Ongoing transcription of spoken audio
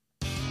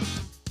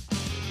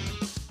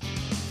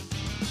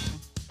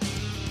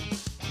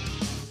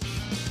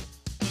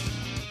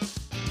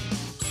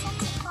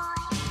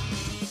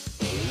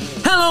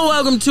Hello,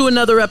 welcome to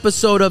another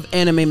episode of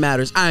Anime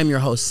Matters. I'm your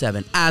host,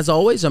 Seven. As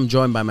always, I'm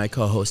joined by my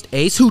co-host,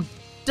 Ace, who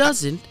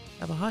doesn't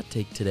have a hot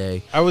take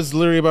today. I was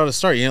literally about to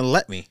start. You didn't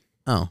let me.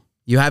 Oh,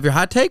 you have your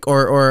hot take?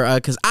 Or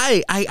because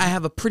I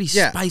have a pretty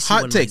spicy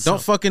hot one take.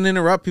 myself. Don't fucking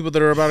interrupt people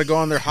that are about to go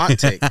on their hot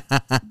take.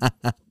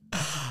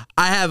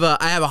 I have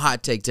a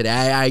hot take today.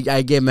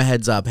 I gave him a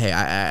heads up. Hey,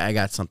 I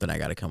got something I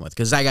got to come with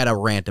because I got a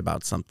rant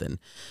about something.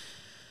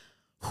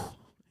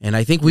 And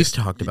I think we've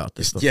talked about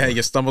this before. Yeah,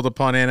 you stumbled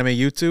upon anime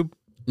YouTube?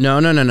 No.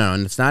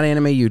 And it's not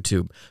anime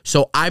YouTube.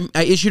 So I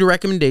issued a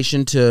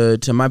recommendation to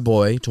one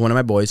of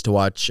my boys to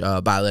watch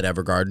Violet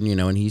Evergarden,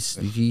 and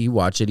he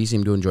watched it. He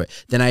seemed to enjoy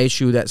it. Then I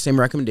issued that same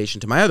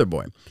recommendation to my other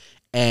boy.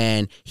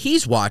 And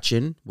he's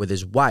watching with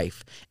his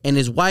wife. And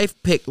his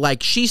wife picked,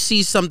 she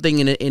sees something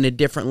in a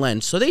different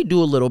lens. So they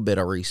do a little bit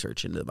of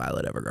research into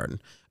Violet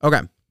Evergarden.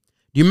 Okay. Do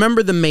you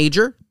remember the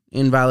major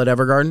in Violet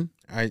Evergarden?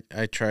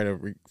 I try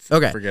to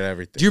forget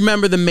everything. Do you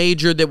remember the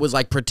major that was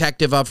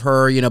protective of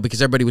her,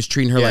 because everybody was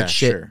treating her like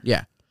shit? Sure.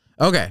 Yeah.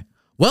 Okay.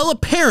 Well,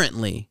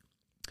 apparently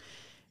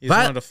he's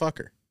wanted to fuck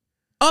her.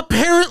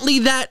 Apparently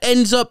that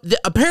ends up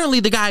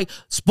apparently the guy,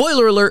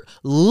 spoiler alert,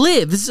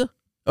 lives,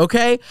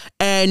 okay?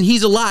 And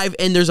he's alive,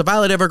 and there's a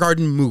Violet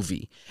Evergarden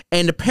movie.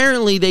 And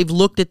apparently they've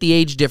looked at the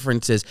age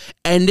differences.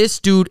 And this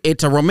dude,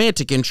 it's a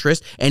romantic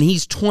interest, and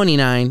he's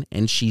 29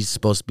 and she's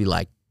supposed to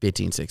be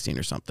 15, 16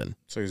 or something.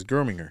 So he's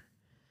grooming her.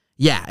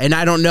 Yeah, and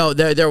I don't know.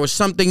 There was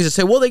some things that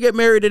say, well, they get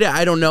married at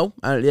I don't know.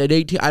 At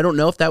 18, I don't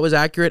know if that was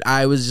accurate.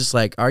 I was just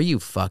like, are you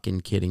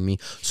fucking kidding me?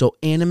 So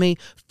anime,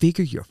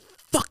 figure your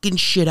fucking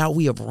shit out.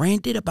 We have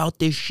ranted about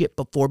this shit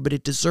before, but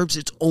it deserves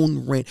its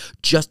own rant.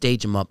 Just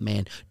age them up,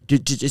 man.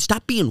 Just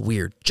stop being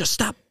weird. Just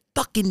stop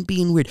fucking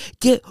being weird.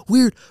 Get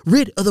weird.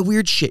 Rid of the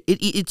weird shit.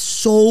 It's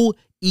so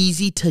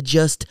easy to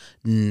just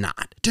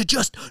not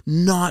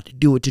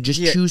do it. To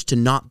just choose to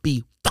not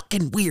be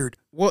fucking weird.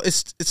 Well,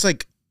 it's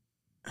like...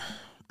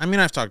 I mean,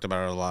 I've talked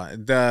about it a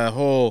lot. The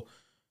whole,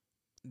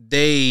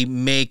 they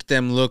make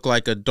them look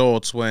like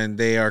adults when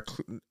they are,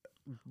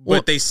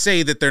 but they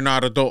say that they're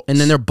not adults. And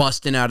then they're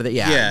busting out of it.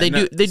 Yeah,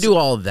 they do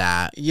all of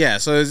that. Yeah,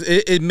 so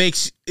it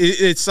makes,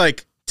 it's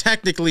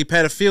technically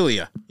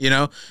pedophilia,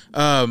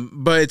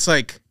 but it's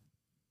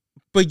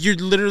but you're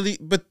literally,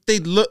 but they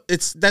look,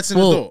 that's an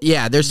adult.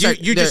 Yeah,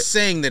 you're just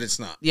saying that it's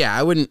not. Yeah,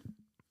 I wouldn't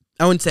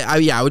say.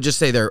 I would just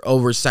say they're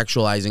over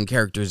sexualizing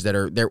characters that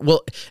are there.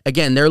 Well,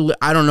 again,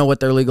 I don't know what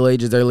their legal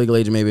age is. Their legal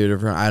age may be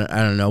different.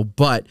 I don't know.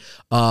 But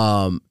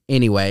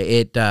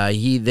anyway,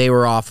 they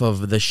were off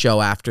of the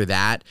show after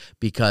that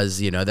because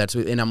that's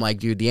what, and I'm like,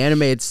 dude, the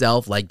anime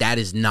itself, that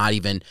is not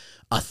even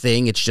a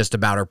thing. It's just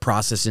about her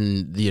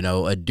processing,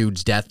 a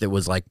dude's death that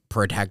was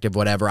protective,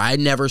 whatever. I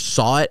never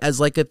saw it as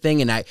a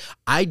thing, and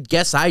I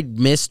guess I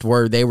missed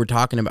where they were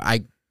talking about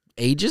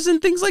ages and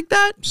things like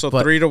that. So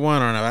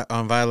 3-1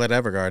 on Violet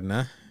Evergarden,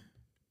 huh?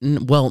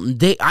 Well,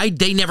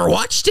 they never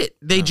watched it.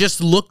 They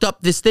just looked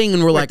up this thing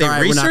and were like, all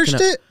right, we're not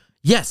gonna... it?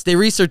 Yes, they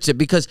researched it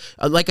because,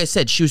 like I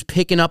said, she was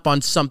picking up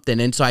on something,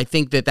 and so I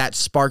think that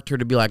sparked her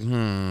to be like,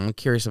 I'm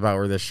curious about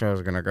where this show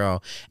is gonna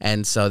go,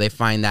 and so they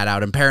find that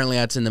out. And apparently,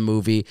 that's in the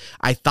movie.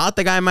 I thought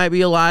the guy might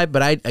be alive,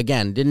 but I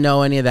didn't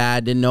know any of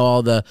that. Didn't know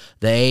all the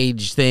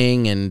age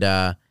thing, and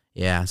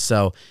yeah.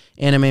 So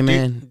anime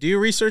man, do you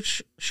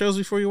research shows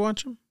before you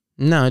watch them?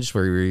 No, I just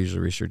usually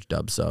research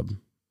dub sub.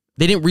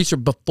 They didn't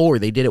research before.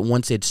 They did it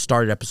once they had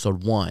started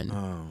episode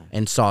 1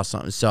 and saw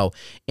something. So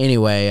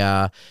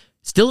anyway,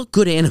 still a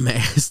good anime.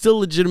 Still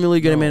legitimately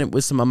good anime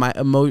with some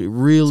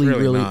really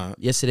not.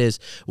 Yes, it is,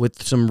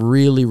 with some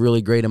really,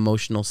 really great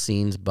emotional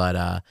scenes.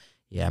 But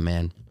yeah,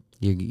 man,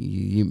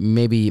 you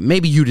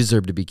maybe you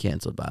deserve to be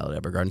canceled, Violet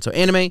Evergarden. So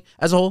anime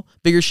as a whole,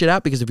 figure shit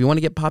out, because if you want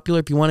to get popular,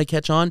 if you want to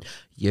catch on,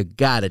 you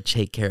gotta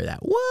take care of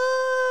that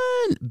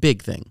one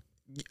big thing.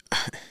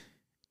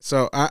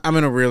 So I'm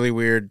in a really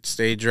weird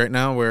stage right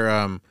now where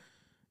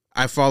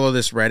I follow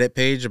this Reddit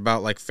page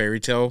about fairy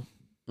tale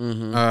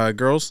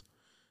girls.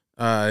 You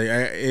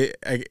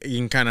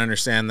can kind of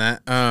understand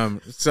that.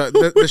 So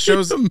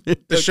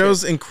the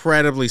show's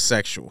incredibly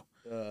sexual,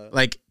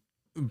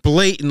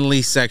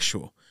 blatantly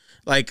sexual.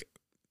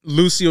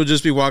 Lucy will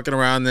just be walking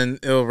around, then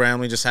it'll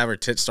randomly just have her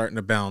tits starting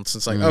to bounce.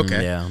 It's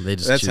okay, yeah, they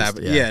just that's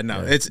happening. Yeah,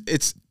 no, yeah.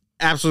 It's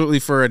absolutely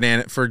for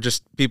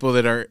just people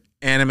that are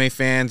anime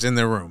fans in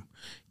their room.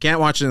 Can't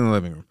watch it in the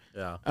living room.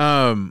 Yeah.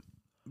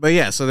 But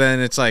yeah, so then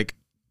it's I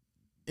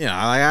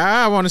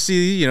want to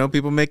see,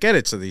 people make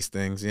edits of these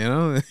things,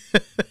 Okay,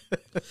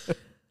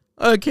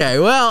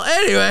 well,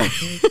 anyway.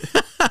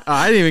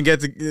 I didn't even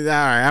get to... All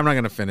right, I'm not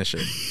going to finish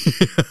it.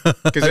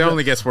 Because it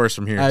only gets worse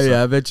from here.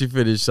 Yeah, I bet you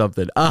finished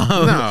something.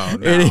 No.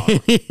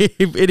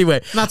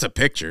 Anyway. Not to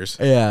pictures.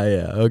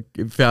 Yeah.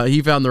 Okay,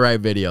 he found the right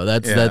video.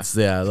 That's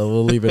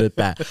we'll leave it at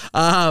that.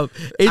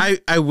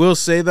 I will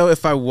say, though,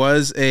 if I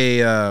was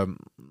a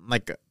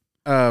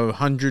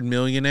 100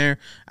 millionaire,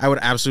 I would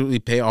absolutely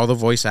pay all the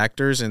voice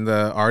actors and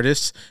the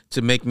artists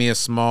to make me a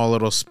small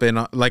little spin,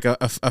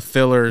 a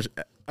filler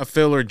a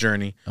filler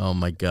journey. Oh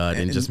my god!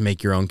 And just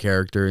make your own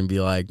character and be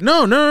like,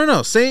 no.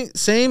 Same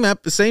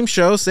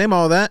show, same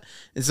all that.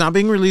 It's not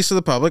being released to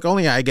the public.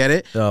 Only I get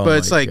it. Oh but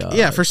it's my like, God.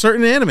 yeah, for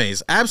certain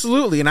animes,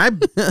 absolutely. And I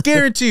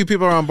guarantee you,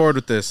 people are on board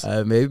with this.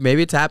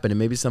 maybe it's happening.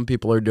 Maybe some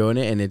people are doing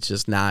it, and it's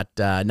just not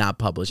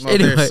published. Well,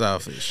 they're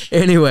selfish.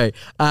 Anyway,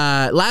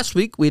 last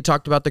week we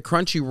talked about the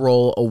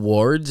Crunchyroll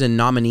Awards and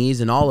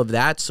nominees and all of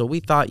that. So we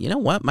thought, you know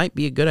what might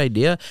be a good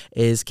idea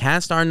is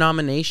cast our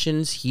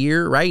nominations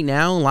here right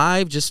now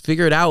live. Just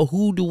figure it out.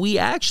 Who do we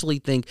actually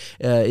think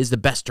is the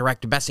best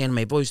director, best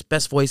anime voice,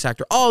 best voice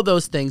actor, all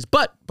those things.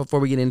 But before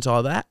we get into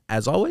all that,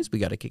 as always, we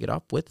got to kick it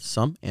off with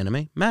some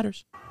Anime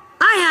Matters.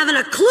 I haven't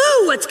a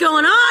clue what's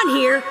going on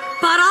here,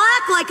 but I'll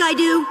act like I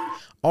do.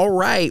 All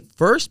right,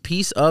 first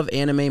piece of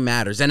Anime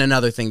Matters, and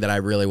another thing that I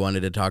really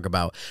wanted to talk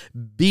about,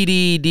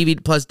 BD,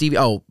 DVD plus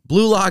DVD,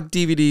 Blue Lock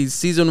DVDs,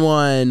 Season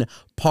 1,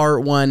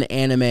 Part 1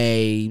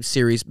 anime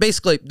series.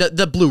 Basically,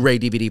 the Blu-ray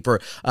DVD for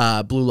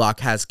Blue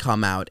Lock has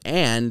come out,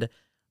 and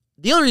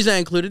the only reason I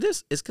included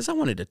this is because I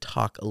wanted to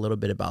talk a little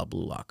bit about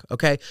Blue Lock,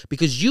 okay?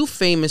 Because you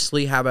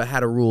famously had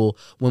a rule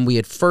when we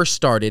had first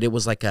started. It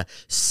was like a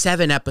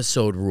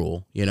 7-episode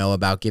rule,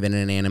 about giving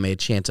an anime a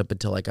chance up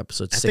until like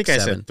episode 6,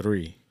 7. I said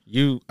 3.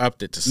 You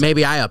upped it to 7.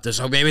 Maybe I upped it,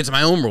 so maybe it's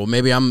my own rule.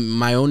 Maybe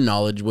my own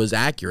knowledge was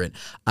accurate.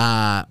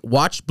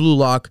 Watched Blue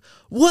Lock,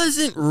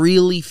 wasn't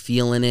really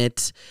feeling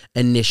it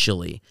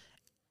initially.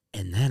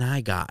 And then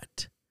I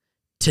got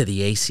to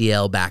the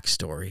ACL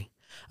backstory.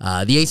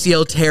 The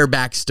ACL tear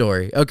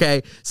backstory.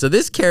 Okay, so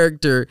this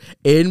character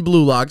in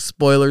Blue Lock,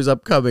 spoilers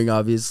upcoming,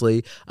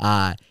 obviously.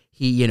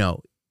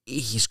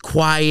 He's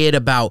quiet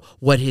about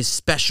what his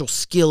special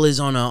skill is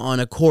on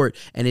a court,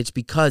 and it's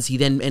because he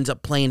then ends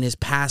up playing his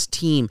past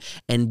team,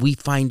 and we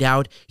find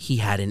out he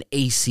had an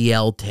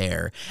ACL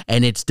tear,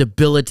 and it's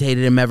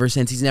debilitated him ever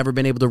since. He's never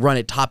been able to run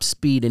at top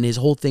speed, and his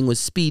whole thing was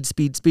speed,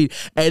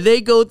 and they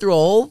go through a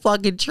whole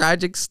fucking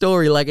tragic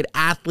story, like an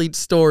athlete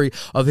story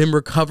of him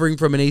recovering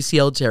from an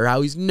ACL tear,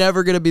 how he's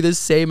never going to be the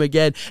same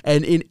again,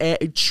 and in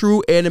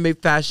true anime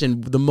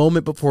fashion, the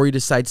moment before he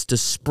decides to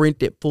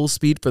sprint at full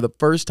speed for the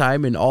first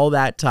time in all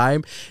that time,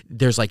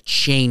 there's like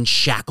chains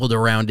shackled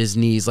around his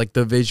knees, like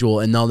the visual,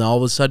 and then all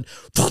of a sudden,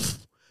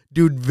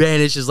 dude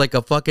vanishes like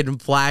a fucking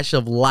flash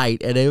of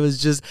light. And it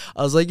was just,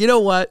 I was like, you know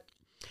what?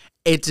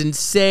 It's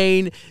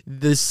insane.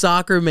 The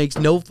soccer makes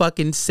no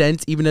fucking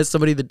sense, even as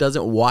somebody that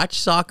doesn't watch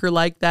soccer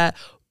like that.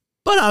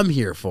 But I'm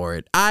here for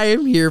it. I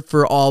am here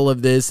for all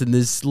of this and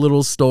this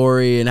little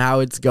story and how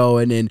it's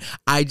going. And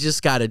I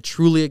just got to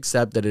truly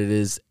accept that it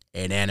is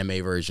an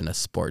anime version of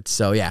sports.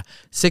 So yeah,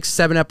 6,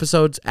 7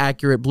 episodes,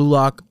 accurate. Blue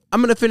Lock. I'm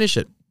going to finish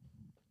it.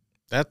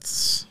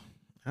 That's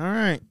all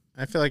right.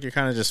 I feel like you're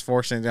kind of just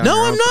forcing it down No,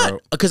 your I'm own not.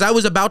 throat. Because I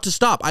was about to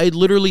stop. I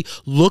literally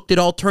looked at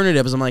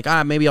alternatives. I'm like,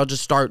 maybe I'll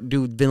just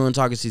do Vinland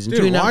Saga season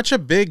 2 now. Watch a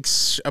big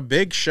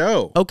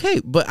show.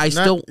 Okay, but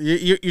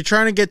you're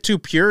trying to get too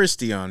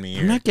puristy on me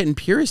here. I'm not getting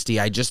puristy.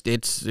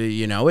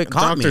 It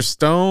caught me. Dr.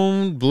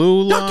 Stone,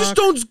 Blue Lock. Dr.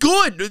 Stone's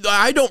good.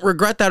 I don't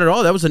regret that at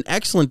all. That was an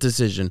excellent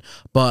decision.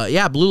 But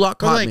yeah, Blue Lock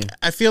caught me.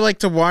 I feel like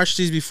to watch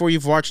these before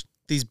you've watched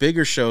these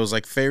bigger shows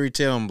like Fairy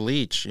Tail and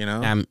Bleach, I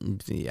don't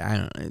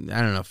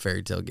know if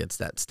Fairy Tail gets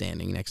that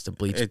standing next to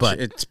Bleach, but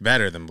it's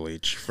better than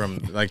Bleach from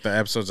like the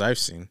episodes I've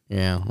seen.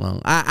 Yeah,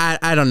 well,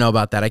 I don't know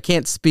about that. I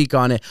can't speak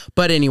on it.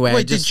 But anyway,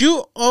 wait, did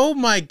you? Oh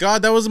my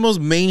God, that was the most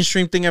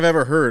mainstream thing I've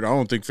ever heard. I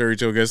don't think Fairy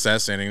Tail gets that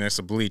standing next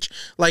to Bleach.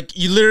 Like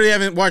you literally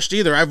haven't watched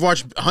either. I've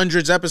watched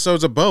hundreds of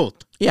episodes of both.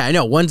 Yeah, I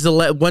know.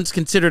 One's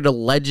considered a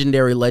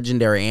legendary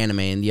anime,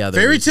 and the other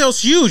Fairy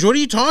Tail's huge. What are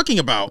you talking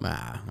about?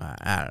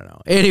 I don't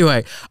know.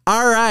 Anyway,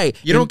 all right.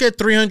 You don't get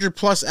 300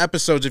 plus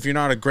episodes if you're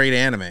not a great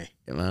anime.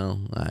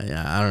 Well,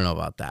 I don't know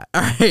about that.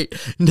 All right,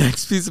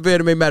 next piece of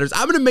Anime Matters.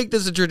 I'm going to make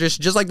this a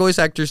tradition, just like voice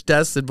actors'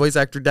 deaths and voice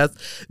actor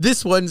deaths.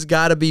 This one's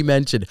got to be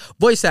mentioned.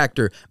 Voice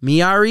actor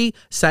Miari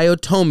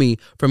Sayotomi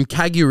from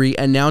Kaguri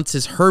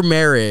announces her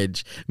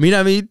marriage.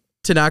 Minami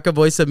Tanaka,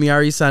 voice of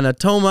Miari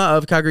Sanatoma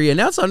of Kaguri,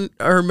 announced on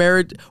her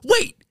marriage.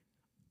 Wait,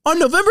 on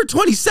November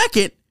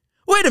 22nd?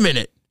 Wait a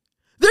minute.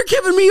 They're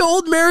giving me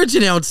old marriage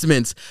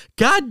announcements.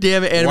 God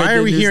damn it, Anime Why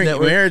are we News hearing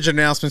Network. Marriage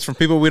announcements from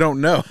people we don't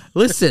know?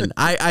 Listen,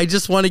 I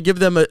just want to give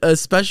them a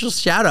special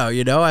shout out.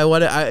 I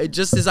want to. I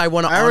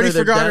already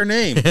forgot her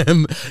name.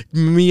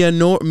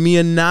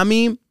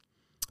 Miyanami,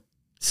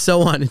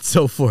 so on and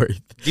so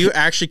forth. Do you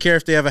actually care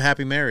if they have a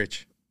happy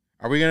marriage?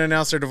 Are we going to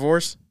announce their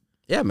divorce?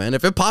 Yeah, man.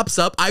 If it pops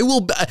up, I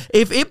will.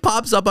 If it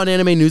pops up on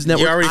Anime News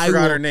Network, you already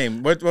forgot her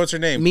name. What's her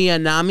name?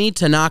 Miyanami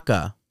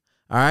Tanaka.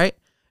 All right.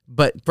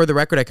 But for the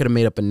record, I could have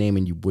made up a name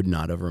and you would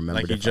not have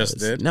remembered. Like you just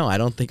did? No, I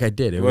don't think I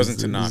did. It wasn't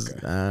Tanaka.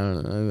 I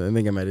don't know. I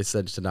think I might have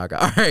said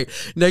Tanaka. All right.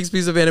 Next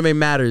piece of Anime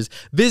Matters.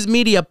 Viz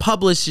Media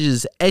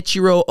publishes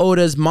Eiichiro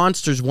Oda's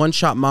Monsters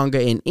one-shot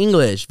manga in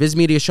English. Viz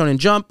Media Shonen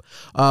Jump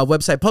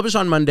website published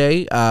on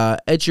Monday.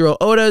 Eiichiro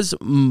Oda's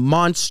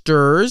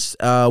Monsters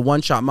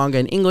one-shot manga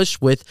in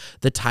English with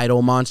the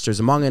title Monsters.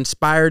 The manga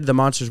inspired the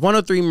Monsters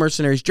 103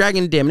 Mercenaries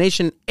Dragon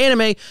Damnation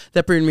anime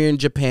that premiered in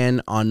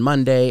Japan on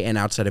Monday and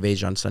outside of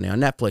Asia on Sunday on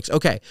Netflix.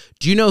 Okay,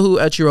 do you know who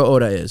Eiichiro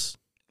Oda is?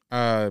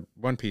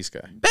 One Piece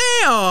guy.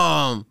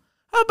 Bam!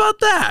 How about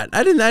that?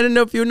 I didn't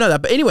know if you would know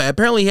that. But anyway,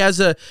 apparently he has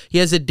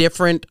a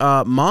different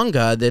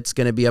manga that's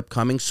going to be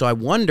upcoming. So I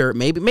wonder,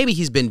 maybe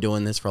he's been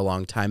doing this for a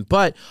long time.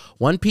 But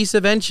One Piece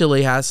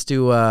eventually has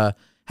to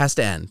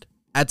end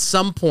at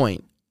some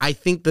point. I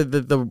think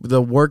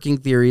the working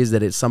theory is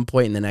that at some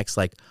point in the next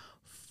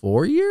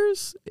 4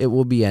 years it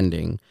will be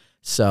ending.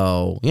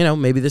 So,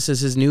 maybe this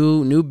is his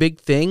new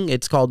big thing.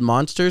 It's called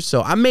Monsters.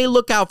 So I may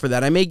look out for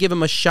that. I may give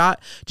him a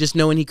shot just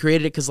knowing he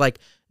created it because,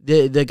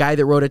 the guy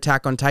that wrote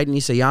Attack on Titan,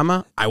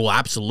 Isayama, I will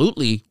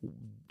absolutely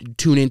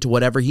tune into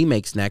whatever he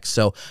makes next.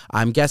 So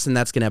I'm guessing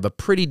that's going to have a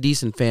pretty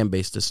decent fan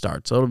base to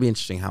start. So it'll be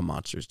interesting how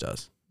Monsters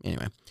does.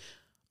 Anyway.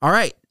 All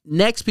right.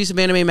 Next piece of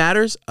Anime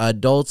Matters,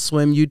 Adult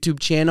Swim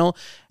YouTube channel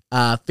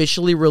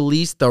officially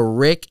released the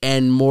Rick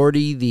and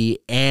Morty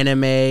the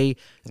anime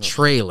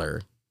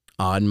trailer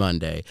on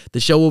Monday. The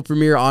show will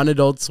premiere on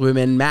Adult Swim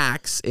and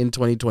Max in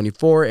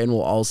 2024 and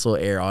will also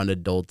air on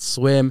Adult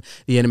Swim.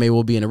 The anime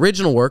will be an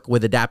original work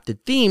with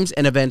adapted themes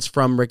and events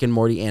from Rick and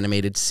Morty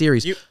animated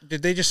series.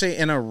 Did they just say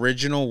an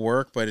original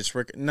work, but it's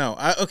Rick? No.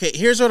 Okay,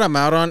 here's what I'm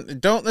out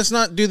on. Let's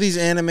not do these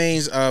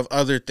animes of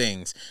other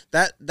things.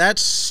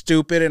 That's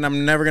stupid, and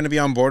I'm never going to be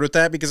on board with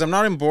that because I'm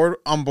not on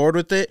board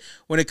with it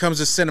when it comes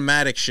to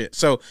cinematic shit.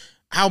 So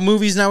how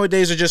movies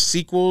nowadays are just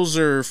sequels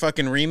or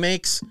fucking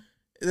remakes.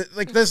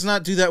 Let's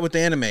not do that with the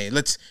anime.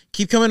 Let's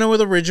keep coming up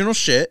with original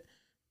shit,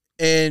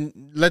 and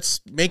let's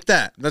make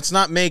that. Let's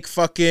not make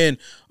fucking.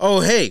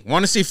 Oh, hey,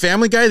 want to see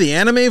Family Guy the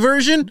anime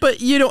version?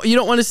 But you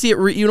don't want to see it.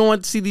 You don't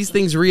want to see these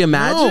things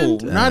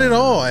reimagined. No, not at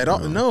all.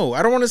 No,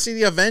 I don't want to see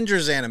the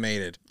Avengers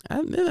animated.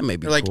 That may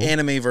be or cool.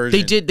 Anime version.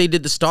 They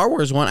did the Star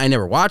Wars one. I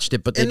never watched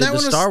it, but they did the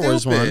Star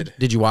Wars one.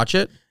 Did you watch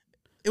it?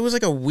 It was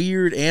like a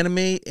weird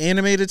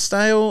animated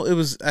style. It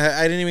was.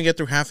 I didn't even get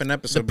through half an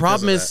episode. The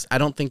problem is, I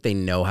don't think they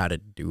know how to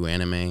do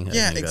anime.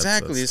 Yeah,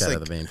 exactly. It's kind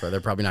of the main part.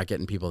 They're probably not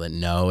getting people that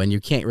know, and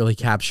you can't really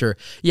capture.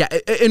 Yeah,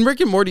 and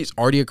Rick and Morty is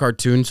already a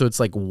cartoon, so it's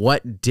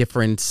what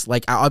difference?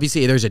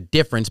 Obviously, there's a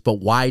difference, but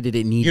why did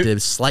it need to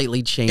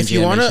slightly change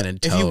the animation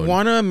and tone? If you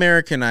want to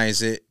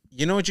Americanize it,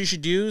 you know what you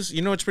should use?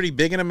 You know what's pretty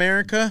big in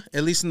America,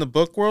 at least in the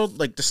book world?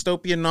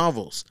 Dystopian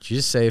novels. Did you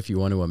just say if you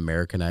want to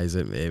Americanize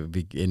it, it would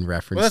be in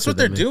reference Well, that's what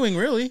they're doing,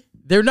 really.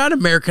 They're not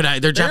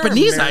Americanized. They're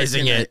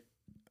Japanesizing it.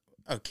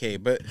 Okay,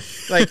 but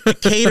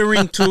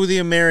catering to the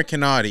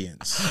American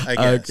audience, I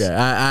guess. Okay,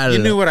 I don't know.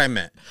 You knew what I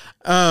meant.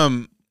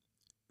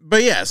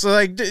 But yeah,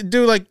 so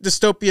do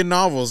dystopian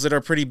novels that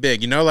are pretty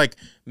big,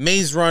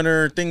 Maze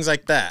Runner, things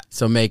like that.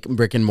 So make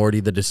Rick and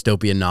Morty the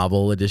dystopian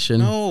novel edition?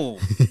 No.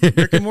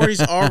 Rick and Morty's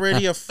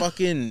already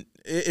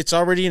it's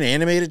already an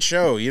animated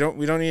show. We don't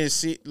need to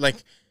see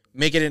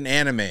make it an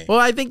anime. Well,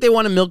 I think they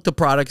want to milk the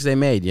products they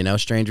made,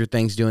 Stranger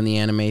Things doing the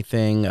anime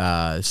thing,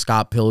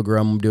 Scott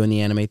Pilgrim doing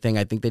the anime thing.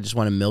 I think they just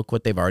want to milk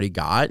what they've already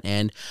got.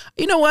 And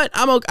you know what?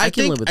 I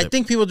can live with it. I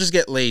think people just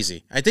get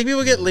lazy. I think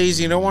people get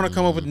lazy and don't want to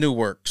come up with new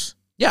works.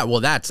 Yeah,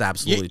 well, that's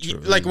absolutely true.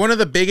 One of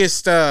the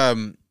biggest,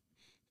 a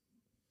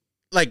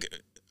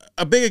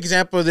big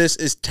example of this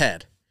is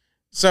Ted.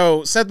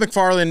 So Seth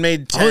MacFarlane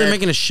made Ted. Oh, they're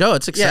making a show.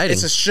 It's exciting. Yeah,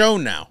 it's a show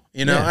now.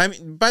 Yeah. I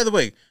mean, by the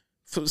way,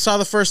 saw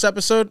the first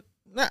episode.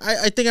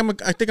 I think I'm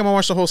gonna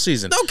watch the whole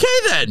season. Okay,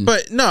 then.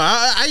 But no,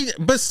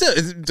 but still,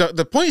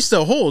 the point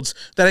still holds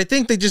that I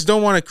think they just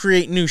don't want to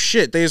create new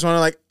shit. They just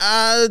want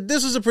to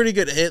this was a pretty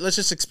good hit. Let's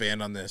just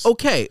expand on this.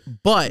 Okay,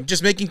 but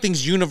just making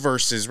things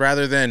universes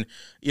rather than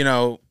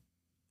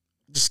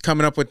just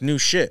coming up with new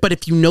shit. But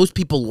if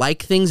people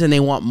like things and they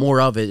want more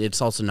of it,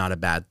 it's also not a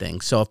bad thing.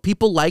 So if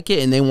people like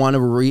it and they want to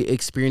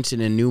re-experience it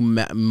in a new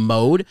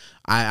mode,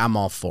 I'm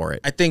all for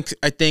it. I think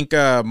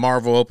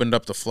Marvel opened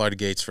up the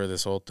floodgates for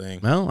this whole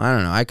thing. Well, I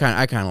don't know. I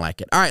kind of like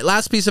it. All right,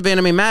 last piece of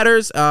Anime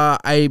Matters.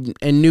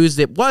 And news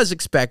that was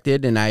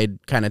expected, and I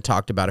kind of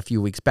talked about a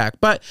few weeks back.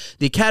 But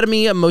the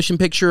Academy of Motion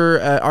Picture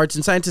Arts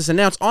and Sciences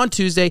announced on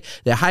Tuesday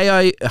that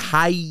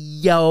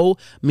Hayao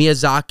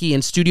Miyazaki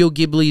and Studio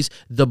Ghibli's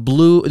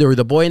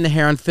The Boy and the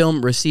Heron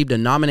film received a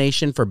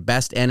nomination for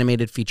Best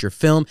Animated Feature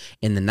Film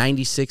in the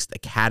 96th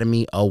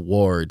Academy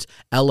Awards.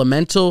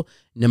 Elemental,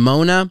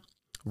 Nimona,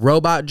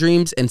 Robot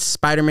Dreams, and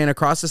Spider-Man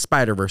Across the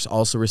Spider-Verse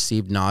also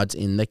received nods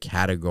in the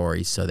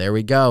category. So there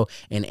we go.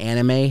 An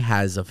anime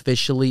has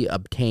officially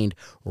obtained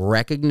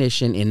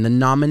recognition in the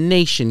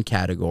nomination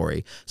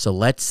category. So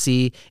let's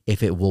see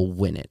if it will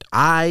win it.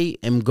 I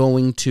am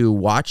going to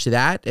watch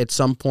that at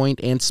some point,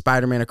 and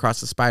Spider-Man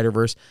Across the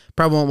Spider-Verse.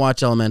 Probably won't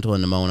watch Elemental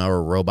and Nimona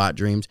or Robot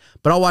Dreams,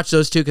 but I'll watch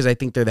those two because I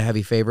think they're the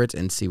heavy favorites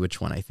and see which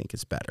one I think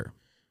is better.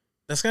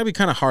 That's gotta be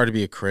kind of hard to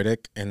be a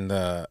critic, and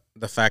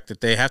the fact that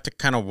they have to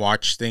kind of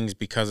watch things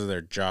because of their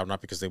job,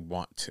 not because they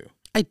want to.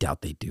 I doubt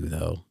they do,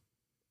 though.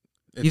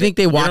 You think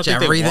they watch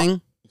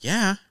everything?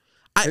 Yeah.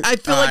 I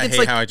feel like it's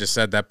I hate how I just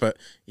said that, but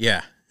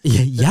yeah.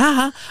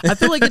 Yeah. I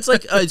feel like it's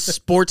like a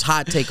sports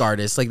hot take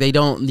artist. They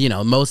don't,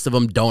 most of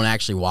them don't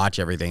actually watch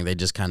everything. They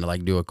just kind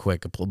of do a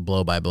quick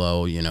blow by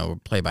blow,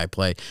 play by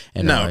play.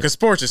 And no, because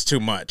sports is too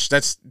much.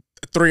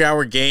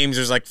 3-hour games.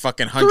 There's like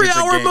fucking hundreds of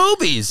 3-hour games.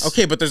 movies.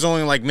 Okay, but there's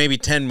only like maybe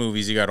 10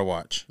 movies you got to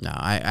watch. No,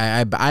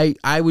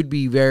 I would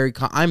be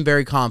I'm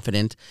very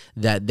confident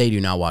that they do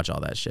not watch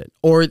all that shit,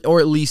 or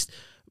at least,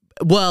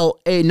 well,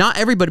 not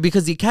everybody,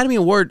 because the Academy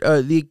Award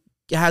the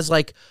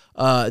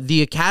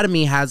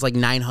Academy has like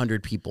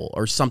 900 people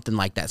or something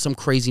like that, some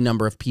crazy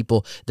number of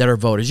people that are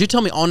voters. You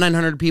tell me all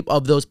 900 people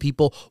of those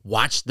people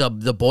watch the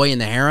Boy and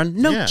the Heron?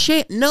 No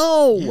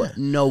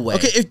no way.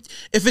 Okay,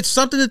 if it's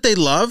something that they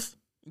love,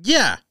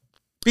 yeah.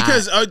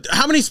 Because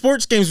how many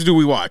sports games do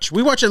we watch?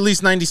 We watch at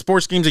least 90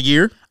 sports games a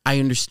year. I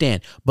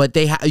understand, but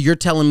you're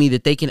telling me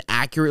that they can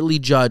accurately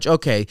judge,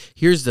 okay,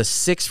 here's the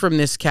 6 from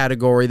this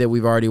category that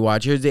we've already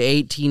watched. Here's the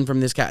 18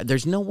 from this category.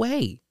 There's no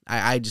way.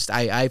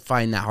 I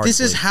find that hard. This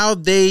is how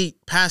they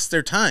pass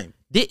their time.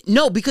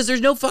 No, because there's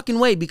no fucking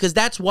way, because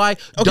that's why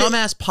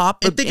dumbass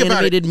pop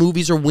animated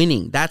movies are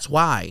winning. That's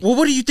why. Well,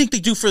 what do you think they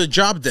do for the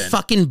job then?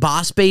 Fucking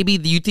Boss Baby.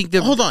 Do you think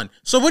that... Hold on.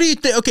 So what do you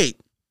think? Okay.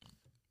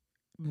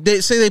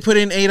 They say they put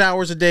in 8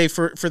 hours a day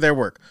for their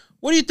work.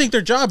 What do you think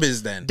their job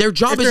is then? Their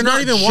job is they're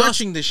not even just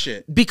watching this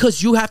shit.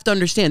 Because you have to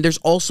understand, there's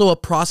also a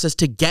process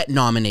to get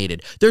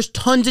nominated. There's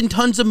tons and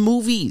tons of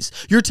movies.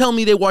 You're telling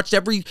me they watched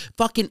every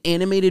fucking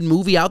animated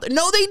movie out there?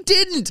 No, they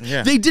didn't.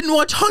 Yeah. They didn't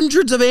watch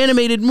hundreds of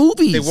animated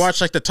movies. They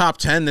watched like the top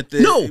 10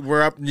 that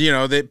were up. You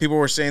know, that people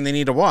were saying they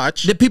need to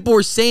watch. That people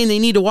were saying they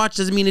need to watch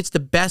doesn't mean it's the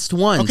best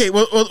ones. Okay,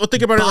 well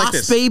think about it like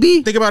this.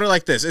 Baby. Think about it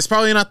like this. It's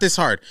probably not this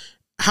hard.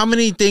 How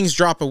many things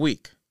drop a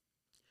week?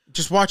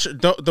 Just watch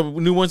the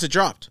new ones that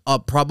dropped.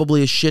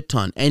 Probably a shit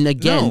ton. And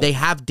again, they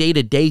have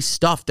day-to-day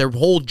stuff. Their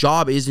whole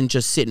job isn't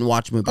just sit and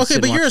watch movies. Okay,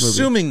 but you're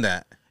assuming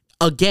that.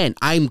 Again,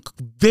 I'm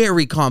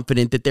very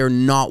confident that they're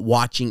not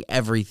watching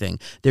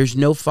everything. There's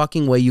no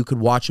fucking way you could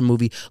watch a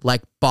movie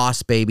like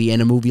Boss Baby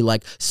and a movie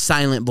like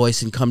Silent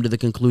Voice and come to the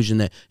conclusion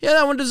that, yeah,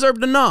 that one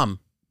deserved a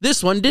nom.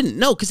 This one didn't.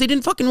 No, because they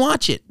didn't fucking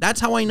watch it.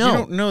 That's how I know. You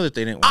don't know that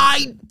they didn't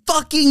watch it. I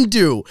fucking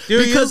do.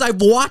 Because I've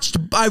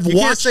watched both. You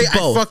can't say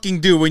I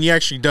fucking do when you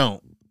actually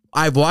don't.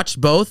 I've watched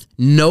both.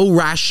 No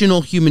rational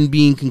human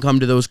being can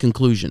come to those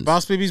conclusions.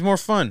 Boss Baby's more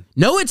fun.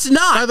 No, it's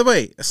not. By the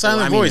way,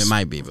 Silent Voice. It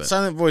might be, but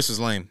Silent Voice was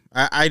lame.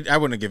 I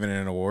wouldn't have given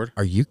it an award.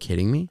 Are you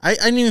kidding me? I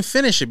didn't even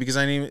finish it because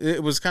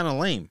it was kind of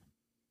lame.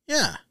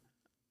 Yeah.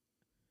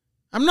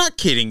 I'm not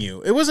kidding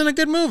you. It wasn't a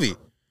good movie.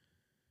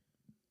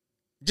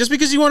 Just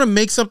because you want to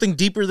make something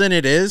deeper than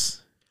it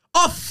is.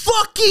 A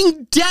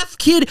fucking deaf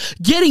kid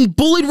getting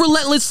bullied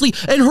relentlessly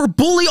and her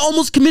bully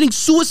almost committing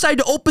suicide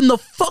to open the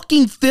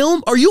fucking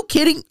film? Are you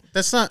kidding?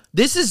 That's not...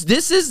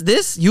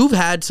 This. You've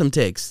had some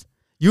takes.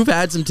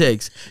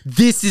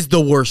 This is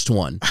the worst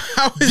one.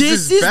 How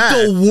is this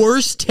bad? The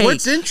worst take.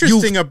 What's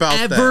interesting about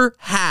that? Ever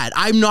had.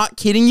 I'm not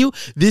kidding you.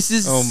 This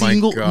is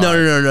single... My God.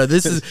 No.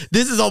 This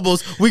is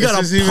almost... We gotta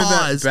pause. Even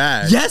that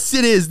bad. Yes,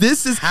 it is.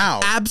 This is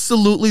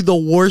absolutely the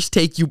worst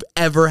take you've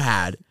ever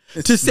had.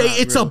 To say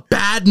it's a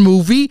bad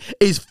movie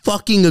is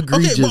fucking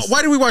egregious. Okay, well,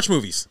 why do we watch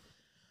movies?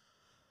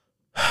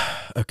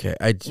 Okay,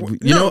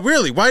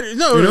 really? Why?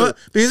 No,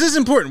 because this is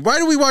important. Why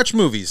do we watch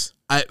movies?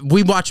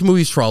 We watch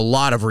movies for a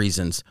lot of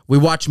reasons. We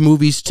watch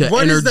movies to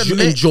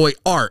enjoy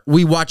art.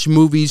 We watch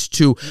movies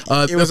to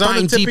it was on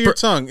the tip of your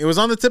tongue. It was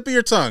on the tip of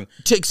your tongue.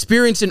 To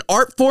experience an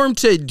art form,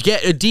 to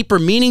get a deeper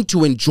meaning,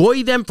 to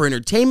enjoy them for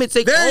entertainment's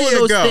sake. All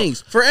of those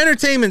things. For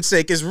entertainment's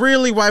sake is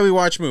really why we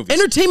watch movies.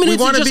 Entertainment is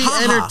just we want to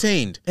be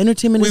entertained.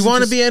 Entertainment. We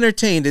want to be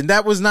entertained, and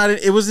that was not.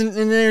 It wasn't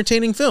an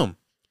entertaining film.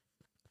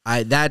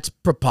 That's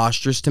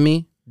preposterous to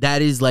me.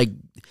 That is like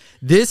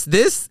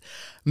this.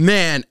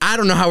 Man, I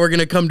don't know how we're going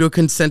to come to a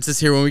consensus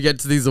here when we get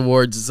to these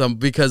awards,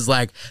 because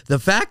like the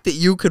fact that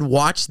you could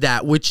watch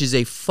that, which is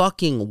a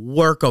fucking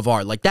work of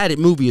art, like that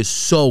movie is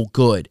so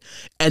good.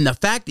 And the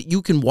fact that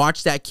you can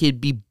watch that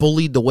kid be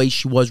bullied the way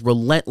she was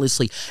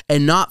relentlessly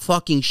and not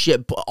fucking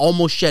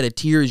almost shed a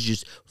tear is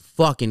just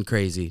fucking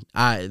crazy.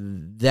 Wow.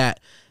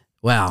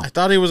 I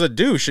thought he was a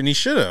douche and he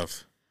should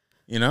have,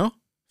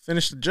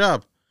 finished the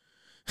job.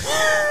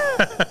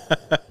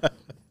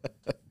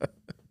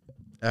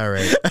 All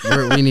right,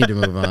 we need to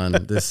move on.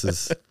 This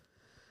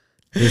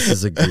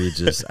is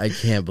egregious. I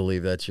can't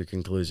believe that's your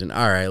conclusion.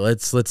 All right,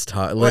 let's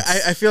talk.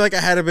 I feel like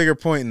I had a bigger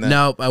point in that.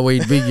 No, we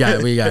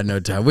got no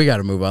time. We got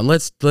to move on.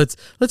 Let's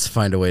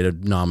find a way to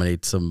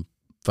nominate some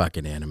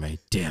fucking anime.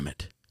 Damn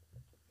it!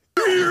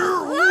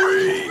 Here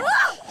we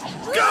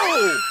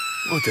go.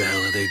 What the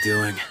hell are they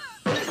doing?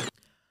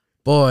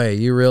 Boy,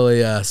 you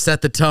really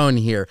set the tone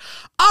here.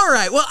 All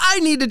right, well,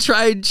 I need to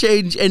try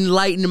and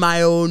lighten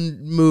my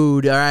own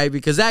mood, all right,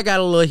 because that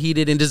got a little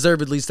heated and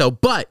deservedly so.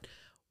 But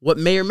what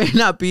may or may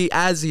not be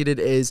as heated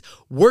is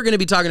we're going to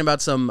be talking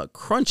about some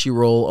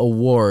Crunchyroll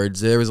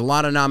Awards. There was a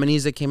lot of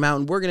nominees that came out,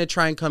 and we're going to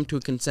try and come to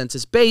a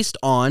consensus based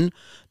on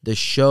the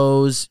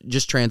shows,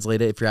 just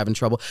translate it if you're having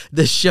trouble,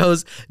 the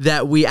shows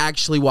that we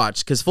actually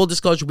watched. Because full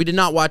disclosure, we did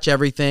not watch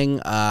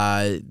everything.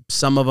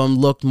 Some of them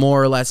looked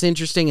more or less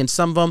interesting, and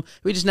some of them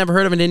we just never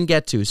heard of and didn't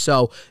get to.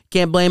 So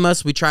can't blame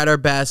us. We tried our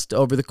best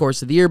over the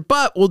course of the year,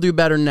 but we'll do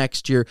better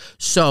next year.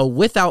 So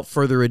without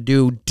further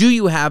ado, do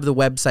you have the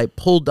website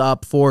pulled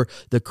up for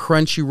the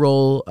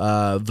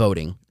Crunchyroll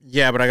voting?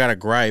 Yeah, but I got a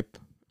gripe.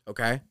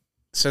 Okay.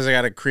 It says I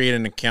got to create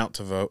an account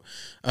to vote.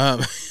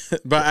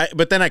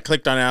 But then I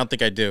clicked on it. I don't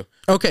think I do.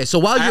 Okay, so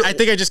while you, I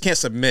think I just can't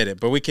submit it,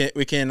 but we can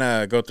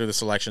go through the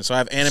selection. So I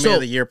have Anime of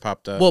the Year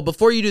popped up. Well,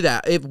 before you do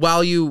that,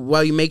 while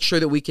you make sure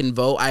that we can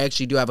vote, I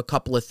actually do have a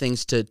couple of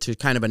things to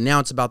kind of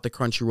announce about the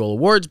Crunchyroll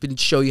Awards, but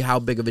show you how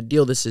big of a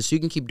deal this is. So you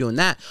can keep doing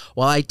that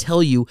while I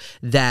tell you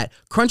that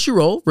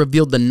Crunchyroll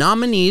revealed the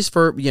nominees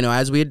for,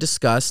 as we had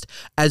discussed,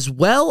 as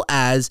well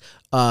as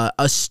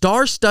a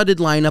star-studded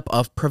lineup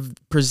of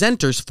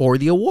presenters for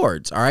the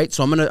awards. All right,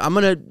 so I'm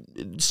gonna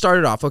start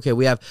it off. Okay,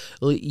 we have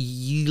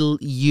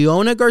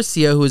Yona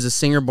Garcia, who is a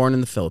singer born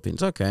in the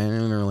Philippines. Okay, I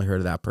never really heard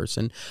of that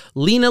person.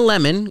 Lena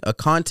Lemon, a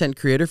content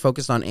creator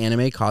focused on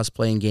anime,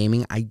 cosplay, and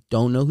gaming. I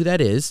don't know who that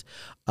is.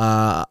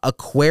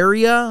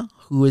 Aquaria,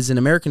 who is an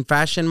American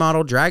fashion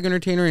model, drag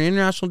entertainer, and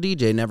international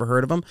DJ. Never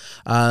heard of him.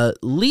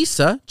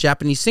 Lisa,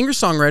 Japanese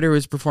singer-songwriter who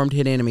has performed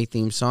hit anime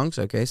theme songs.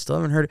 Okay, still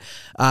haven't heard.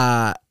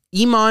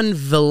 Iman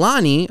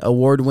Vellani,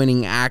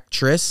 award-winning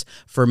actress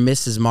for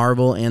Mrs.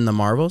 Marvel and the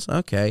Marvels.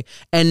 Okay.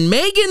 And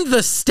Megan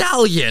Thee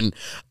Stallion,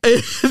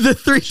 the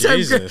three-time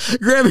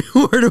Grammy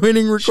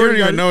Award-winning recording she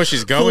don't even know what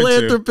she's going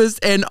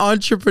philanthropist and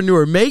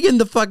entrepreneur. Megan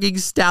the fucking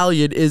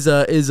Stallion is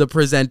a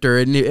presenter,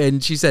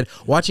 and she said,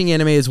 watching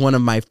anime is one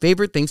of my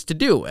favorite things to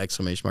do! ! I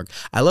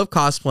love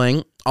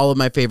cosplaying all of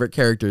my favorite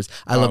characters.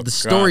 I love the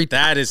story.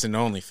 That is an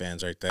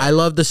OnlyFans right there. I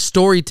love the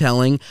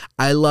storytelling.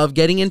 I love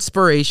getting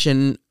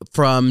inspiration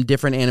from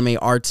different anime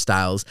art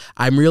styles.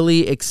 I'm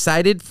really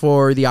excited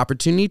for the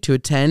opportunity to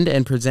attend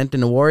and present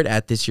an award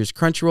at this year's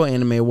Crunchyroll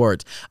Anime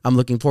Awards. I'm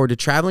looking forward to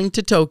traveling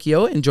to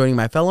Tokyo and joining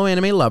my fellow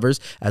anime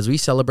lovers as we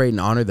celebrate and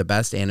honor the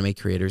best anime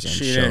creators and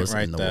shows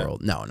in the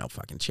world. No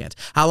fucking chance.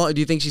 How long do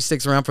you think she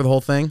sticks around for the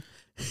whole thing?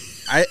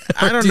 I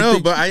don't know,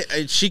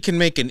 but she can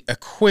make a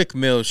quick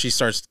meal if she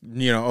starts,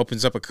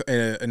 opens up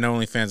an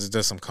OnlyFans and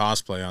does some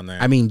cosplay on there.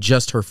 I mean,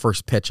 just her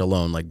first pitch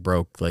alone,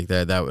 broke like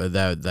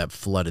that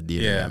flooded the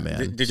internet,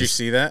 man. Did you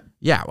see that?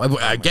 Yeah,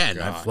 again,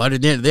 I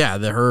flooded in. Yeah,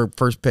 her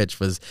first pitch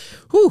was,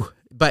 whew.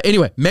 But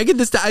anyway, Megan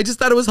Thee Stallion, I just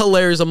thought it was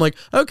hilarious. I'm like,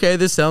 okay,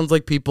 this sounds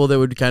like people that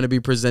would kind of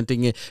be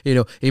presenting it.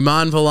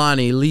 Iman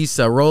Vellani,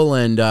 Lisa,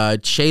 Roland,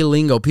 Che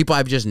Lingo, people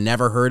I've just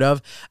never heard of.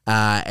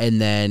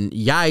 And then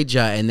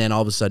Yaija, and then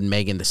all of a sudden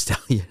Megan Thee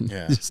Stallion.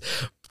 Yeah. Just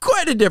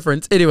quite a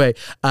difference. Anyway.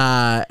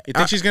 You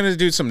think she's going to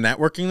do some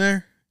networking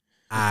there?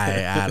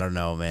 I don't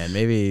know, man.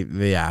 Maybe,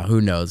 yeah, who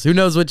knows? Who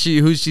knows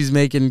who she's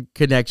making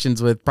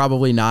connections with?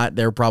 Probably not.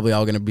 They're probably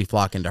all going to be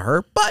flocking to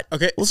her. But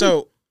okay,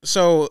 so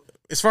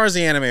as far as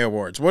the anime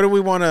awards, what do we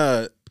want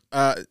to?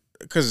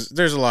 Because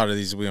there's a lot of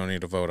these we don't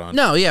need to vote on.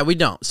 No, yeah, we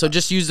don't. So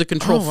just use the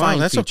control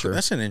find feature.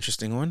 That's an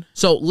interesting one.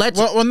 So let's.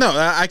 Well, no,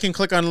 I can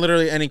click on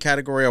literally any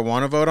category I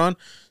want to vote on.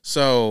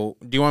 So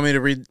do you want me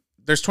to read?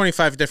 There's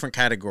 25 different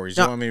categories.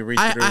 Do you want me to read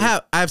through?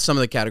 I have some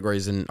of the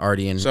categories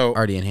already in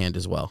hand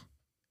as well.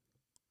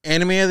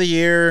 Anime of the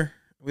year.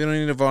 We don't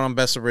need to vote on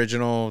best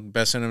original,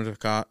 best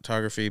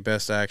cinematography,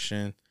 best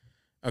action.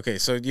 Okay,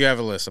 so you have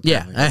a list.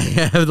 Apparently. Yeah, I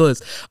have the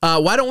list.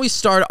 Why don't we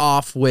start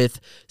off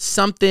with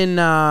something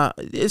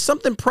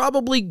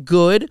probably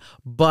good,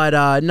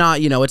 but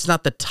not. It's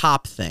not the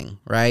top thing,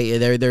 right?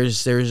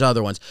 There's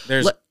other ones.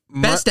 There's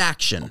best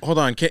action. Hold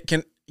on,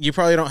 can you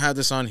probably don't have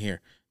this on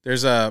here?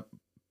 There's a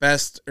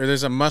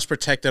there's a must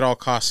protect at all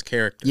costs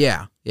character.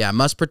 Yeah,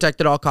 must protect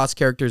at all costs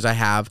characters. I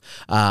have,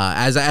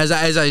 as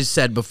I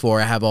said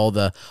before, I have all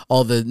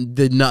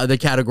the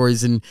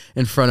categories in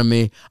front of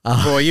me.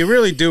 Boy, you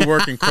really do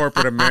work in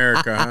corporate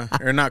America, huh?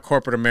 Or not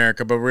corporate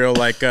America, but real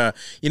how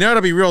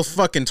to be real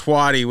fucking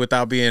twatty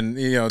without being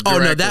directly. Oh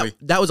no,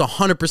 that was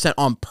 100%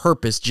 on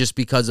purpose, just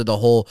because of the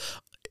whole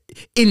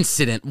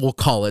incident, we'll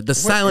call it the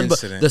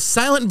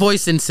silent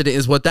voice incident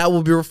is what that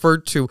will be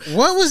referred to.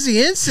 What was the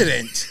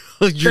incident?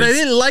 That I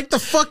didn't like the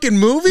fucking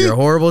movie? You're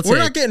horrible. We're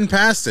not getting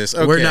past this.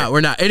 Okay.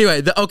 We're not.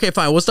 Anyway, okay,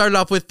 fine. We'll start it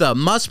off with the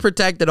must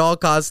protect at all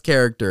costs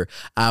character.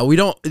 We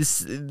don't.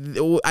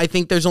 I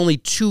think there's only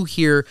two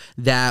here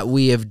that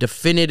we have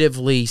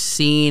definitively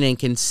seen and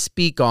can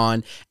speak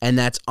on, and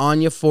that's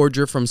Anya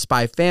Forger from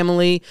Spy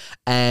Family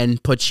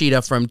and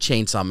Pochita from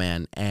Chainsaw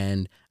Man.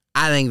 And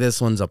I think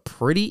this one's a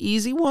pretty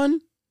easy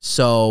one.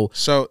 So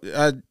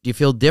do you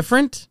feel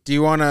different? Do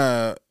you want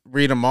to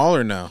read them all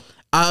or no?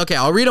 Okay,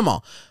 I'll read them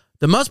all.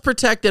 The must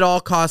protect at all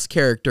costs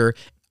character,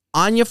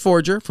 Anya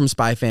Forger from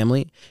Spy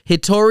Family,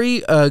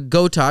 Hitori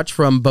Gotach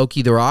from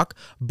Boki the Rock,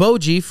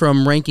 Boji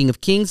from Ranking of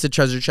Kings, The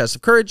Treasure Chest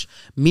of Courage,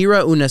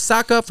 Mira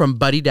Unasaka from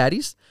Buddy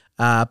Daddies,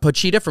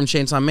 Pochita from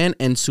Chainsaw Man,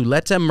 and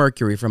Suletta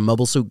Mercury from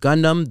Mobile Suit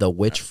Gundam, The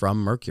Witch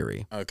from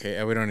Mercury.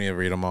 Okay, we don't need to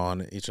read them all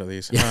on each of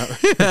these.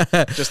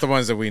 Just the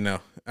ones that we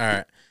know. All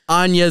right.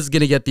 Anya's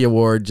going to get the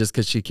award just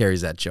because she carries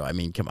that show. I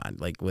mean, come on.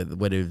 With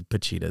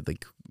Pochita,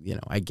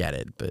 I get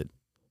it, but...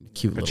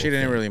 cute but little she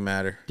didn't thing. really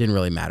matter. Didn't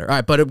really matter. All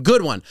right, but a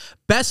good one.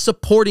 Best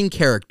supporting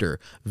character.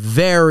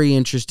 Very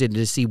interested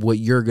to see what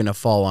you're going to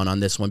fall on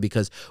this one,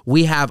 because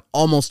we've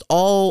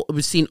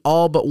seen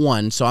all but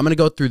one, so I'm going to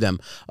go through them.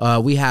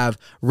 We have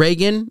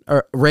Reagan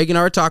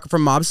Arataka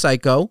from Mob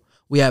Psycho.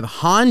 We have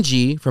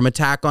Hanji from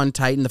Attack on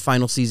Titan, the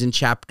final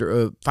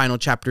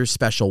chapter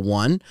special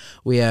 1.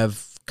 We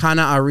have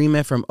Kana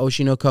Arime from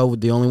Oshinoko,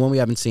 the only one we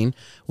haven't seen.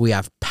 We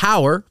have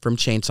Power from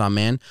Chainsaw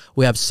Man.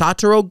 We have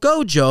Satoru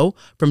Gojo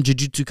from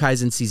Jujutsu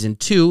Kaisen Season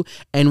 2.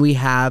 And we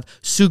have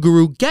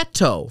Suguru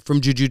Geto from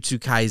Jujutsu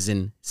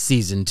Kaisen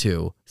Season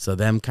 2. So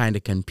them kind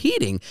of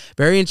competing.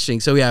 Very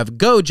interesting. So we have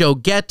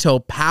Gojo,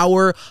 Geto,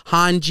 Power,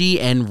 Hanji,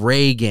 and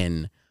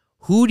Reagan.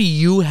 Who do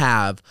you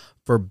have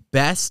for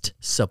best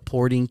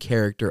supporting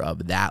character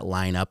of that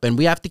lineup? And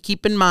we have to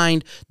keep in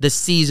mind the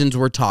seasons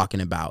we're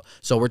talking about.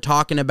 So we're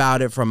talking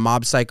about it from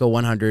Mob Psycho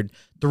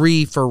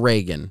 103 for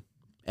Reagan.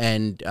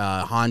 And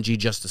Hanji,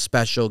 just a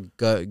special.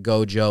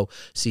 Gojo,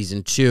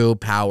 Season 2.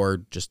 Power,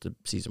 just the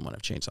Season 1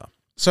 of Chainsaw.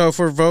 So if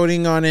we're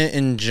voting on it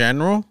in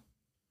general,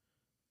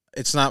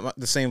 it's not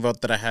the same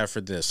vote that I have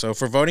for this. So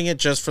if we're voting it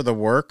just for the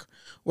work,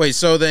 wait,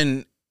 so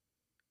then...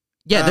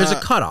 Yeah, there's a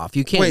cutoff.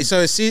 You can't... Wait,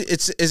 so is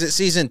it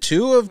Season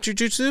 2 of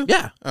Jujutsu?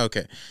 Yeah.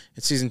 Okay.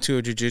 It's Season 2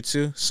 of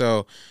Jujutsu.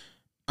 So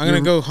I'm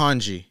going to go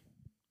Hanji.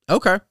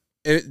 Okay.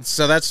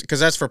 So that's... Because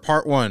that's for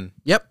part 1.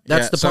 Yep,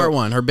 that's part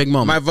 1. Her big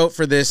moment. My vote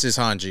for this is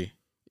Hanji.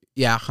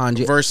 Yeah,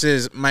 Hanji.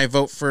 Versus my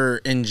vote for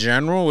in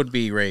general would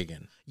be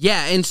Reagan.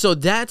 Yeah, and so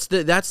that's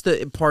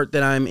the part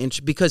that I'm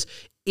interested... Because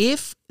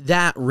if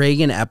that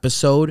Reagan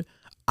episode...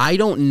 I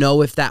don't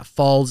know if that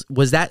falls...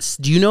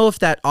 Do you know if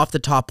that, off the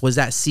top, was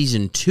that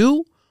Season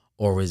 2?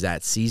 Or was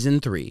that Season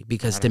 3?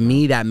 Because to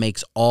me, that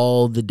makes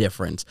all the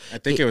difference. I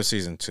think it was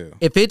Season 2.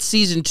 If it's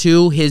Season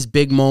 2, his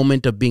big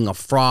moment of being a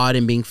fraud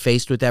and being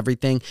faced with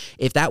everything,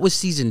 if that was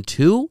Season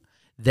 2,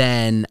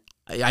 then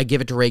I give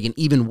it to Reagan,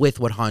 even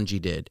with what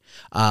Hanji did.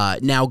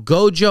 Now,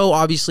 Gojo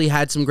obviously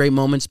had some great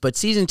moments, but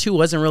Season 2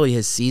 wasn't really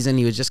his season.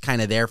 He was just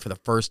kind of there for the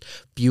first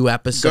few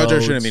episodes.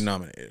 Gojo shouldn't be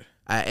nominated.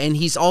 And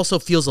he's also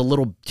feels a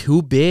little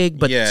too big,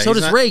 but so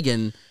does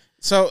Reagan.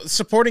 So,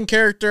 supporting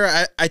character,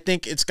 I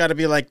think it's got to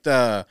be like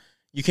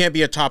you can't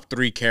be a top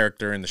 3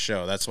 character in the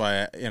show. That's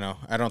why,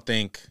 I don't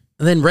think...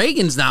 And then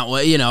Reagan's not,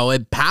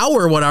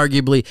 Power would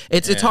arguably...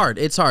 It's hard.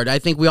 It's hard. I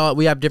think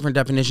we have different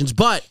definitions,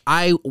 but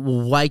I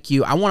like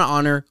you. I want to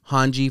honor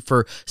Hanji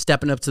for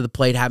stepping up to the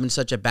plate, having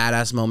such a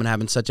badass moment,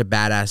 having such a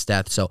badass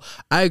death. So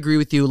I agree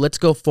with you. Let's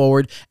go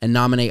forward and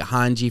nominate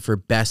Hanji for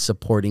best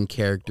supporting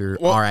character,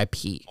 RIP.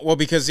 Well,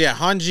 because,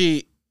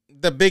 Hanji,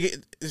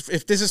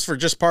 if this is for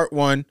just part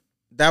 1,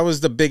 that was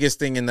the biggest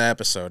thing in the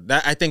episode.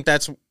 I think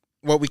that's...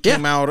 What we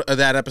came out of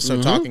that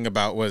episode talking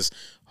about was,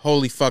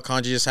 holy fuck,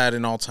 Hanji just had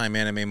an all-time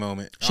anime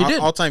moment. She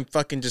did. All-time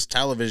fucking just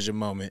television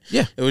moment.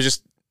 Yeah. It was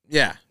just,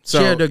 So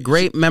she had a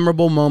great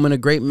memorable moment, a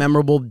great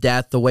memorable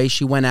death, the way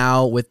she went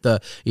out with the,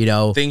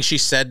 things she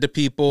said to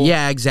people.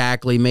 Yeah,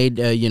 exactly.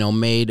 Made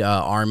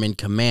Armin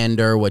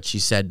commander, what she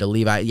said to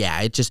Levi.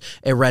 Yeah, it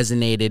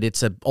resonated.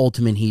 It's an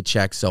ultimate heat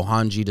check, so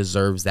Hanji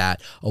deserves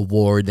that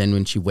award. Then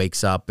when she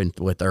wakes up and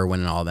with Erwin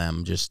and all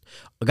them, just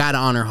got to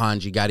honor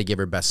Hanji, got to give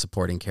her best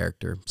supporting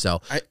character.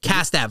 So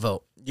cast that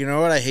vote. You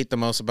know what I hate the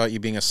most about you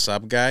being a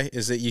sub guy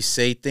is that you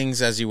say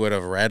things as you would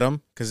have read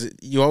them, because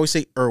you always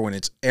say Erwin.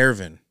 It's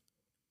Erwin.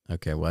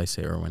 Okay, well, I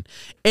say Erwin.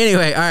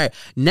 Anyway, all right.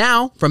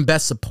 Now, from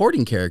best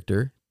supporting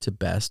character to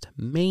best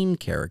main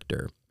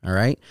character. All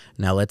right?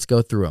 Now, let's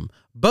go through them.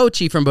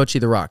 Bocchi from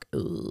Bocchi the Rock.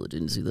 Ooh,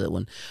 didn't see that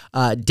one.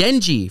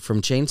 Denji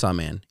from Chainsaw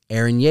Man.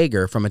 Eren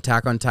Yeager from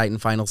Attack on Titan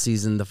Final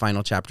Season, the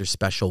Final Chapter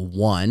Special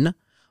 1.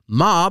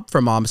 Mob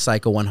from Mob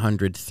Psycho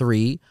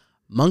 103.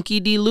 Monkey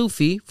D.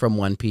 Luffy from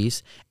One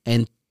Piece.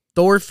 And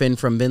Thorfinn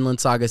from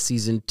Vinland Saga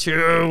Season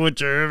 2,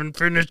 which I haven't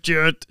finished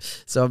yet.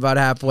 So about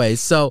halfway.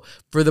 So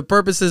for the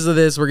purposes of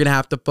this, we're going to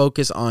have to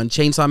focus on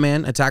Chainsaw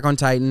Man, Attack on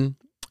Titan,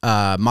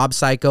 Mob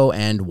Psycho,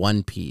 and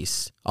One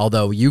Piece.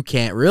 Although you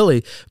can't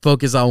really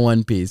focus on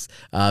One Piece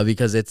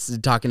because it's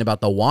talking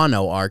about the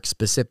Wano arc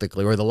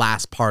specifically, or the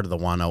last part of the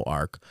Wano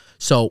arc.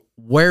 So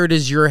where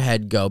does your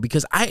head go?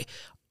 Because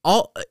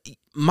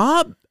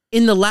Mob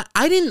in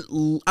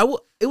the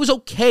it was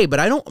okay,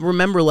 but I don't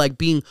remember like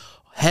being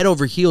head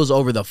over heels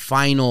over the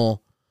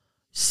final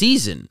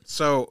season.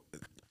 So,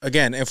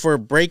 again, if we're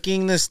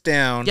breaking this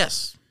down,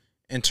 yes,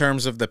 in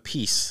terms of the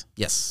piece,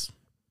 yes,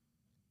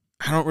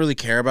 I don't really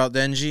care about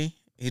Denji.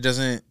 He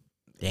doesn't.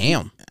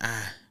 Damn.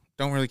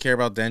 Don't really care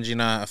about Denji.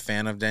 Not a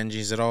fan of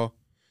Denji's at all.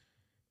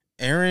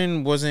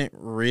 Eren wasn't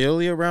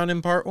really around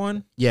in part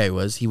 1. Yeah, he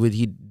was.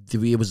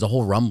 It was the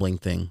whole rumbling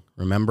thing.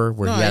 Remember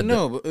where I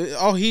know. But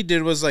all he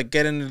did was like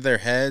get into their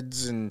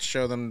heads and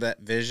show them that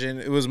vision.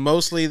 It was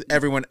mostly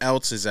everyone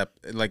else's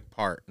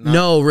part.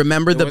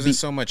 Remember it wasn't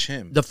so much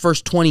him. The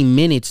first 20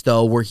 minutes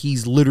though, where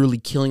he's literally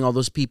killing all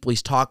those people.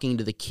 He's talking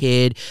to the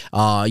kid,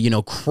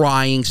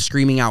 crying,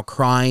 screaming out,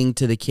 crying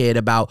to the kid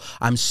about,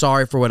 "I'm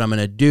sorry for what I'm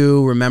gonna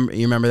do."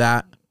 You remember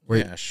that?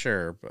 Yeah,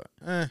 sure, but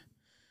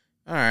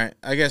all right.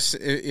 I guess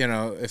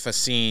if a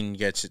scene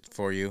gets it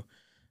for you,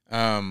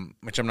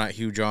 which I'm not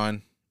huge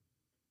on.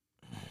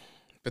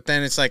 But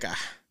then it's like,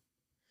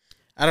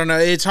 I don't know.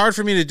 It's hard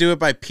for me to do it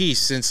by piece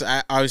since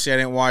obviously I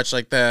didn't watch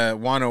like the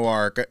Wano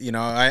arc.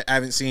 I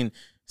haven't seen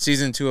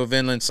season 2 of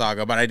Vinland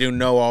Saga, but I do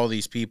know all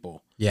these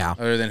people. Yeah.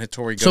 Other than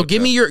Hattori Goto. So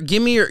give me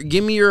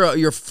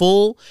your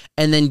full,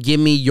 and then give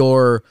me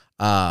your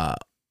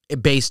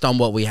based on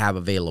what we have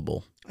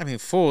available. I mean,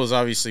 full is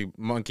obviously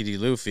Monkey D.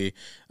 Luffy.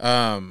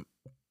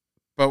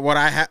 But what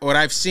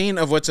I've seen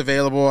of what's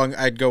available,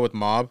 I'd go with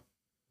Mob.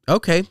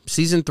 Okay,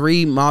 season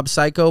 3, Mob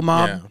Psycho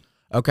Mob. Yeah.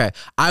 Okay,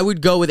 I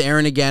would go with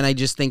Eren again. I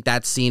just think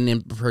that scene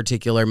in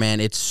particular,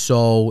 man, it's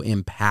so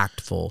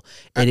impactful.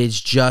 It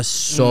is just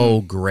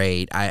so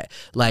great.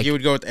 You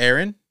would go with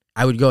Eren?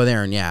 I would go with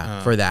Eren,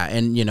 yeah, for that.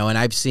 And, you know, and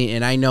I've seen,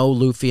 and I know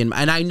Luffy, and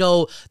I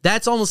know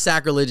that's almost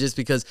sacrilegious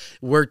because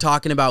we're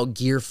talking about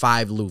Gear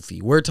 5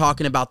 Luffy. We're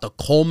talking about the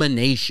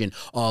culmination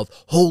of,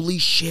 holy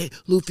shit,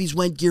 Luffy's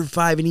went Gear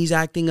 5 and he's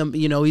acting,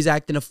 he's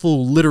acting a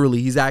fool.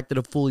 Literally, he's acting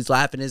a fool. He's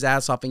laughing his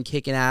ass off and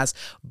kicking ass.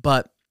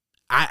 But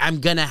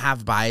I'm going to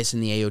have bias in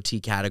the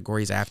AOT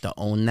categories. I have to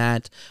own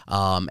that.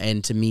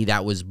 And to me,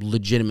 that was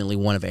legitimately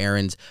one of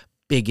Eren's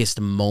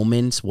biggest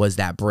moments, was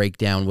that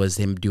breakdown, was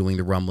him doing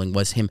the rumbling,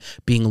 was him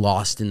being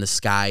lost in the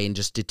sky and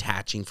just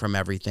detaching from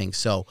everything.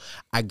 So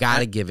I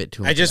gotta give it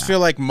to him. I just feel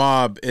like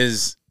Mob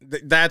is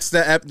that's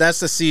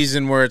the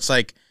season where it's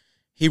like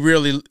he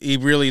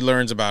really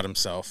learns about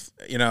himself.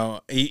 You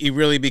know, he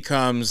really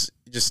becomes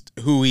just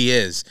who he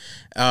is.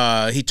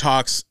 He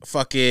talks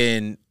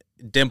fucking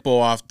Dimple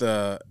off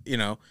the,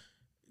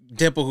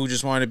 Dimple, who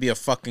just wanted to be a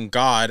fucking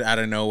god out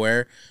of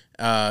nowhere.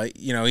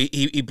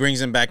 He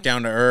brings him back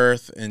down to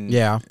earth, and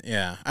yeah,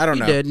 I don't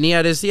know. He did. And he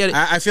had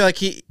I feel like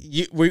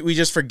we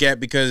just forget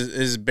because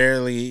it's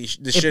barely,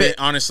 this shouldn't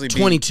honestly be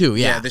 22.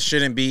 Yeah, this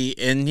shouldn't be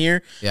in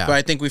here. Yeah, but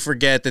I think we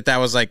forget that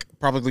was like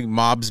probably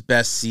Mob's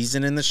best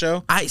season in the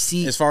show. I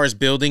see, as far as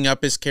building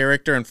up his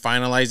character and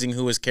finalizing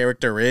who his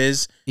character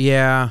is.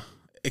 Yeah,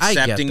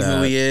 accepting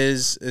who he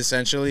is,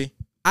 essentially.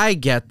 I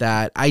get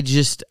that. I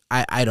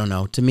don't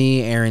know. To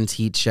me, Eren's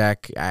heat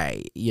check,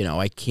 I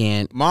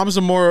can't.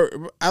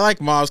 I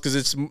like Mobs because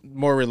it's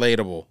more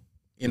relatable.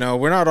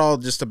 We're not all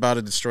just about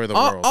to destroy the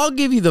world. I'll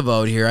give you the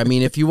vote here. I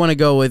mean, if you want to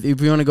go with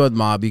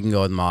Mob, you can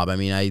go with Mob. I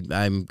mean,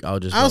 I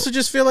also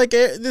just feel like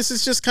this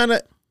is just kind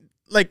of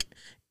like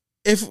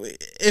if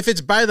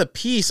it's by the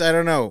piece, I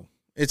don't know.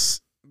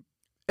 It's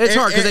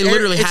hard because they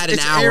literally had an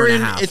hour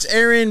and a half. It's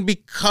Eren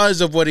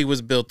because of what he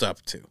was built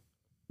up to.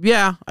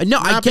 Yeah, no,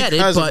 I get it,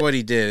 because but of what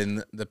he did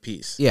in the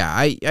piece. Yeah,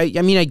 I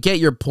mean, I get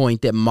your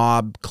point that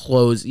Mob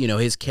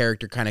his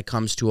character kind of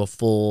comes to a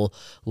full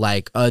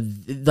like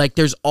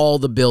there's all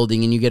the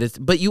building and you get it,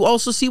 but you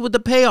also see what the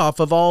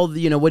payoff of all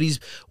the,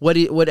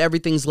 what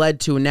everything's led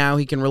to, and now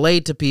he can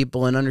relate to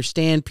people and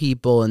understand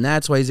people, and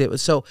that's why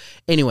so.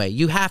 Anyway,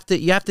 you have to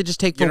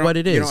just take for what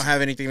it is. You don't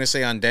have anything to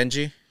say on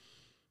Denji?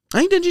 I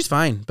think Denji's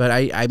fine, but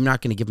I'm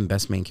not going to give him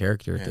best main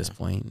character at this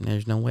point.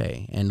 There's no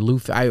way. And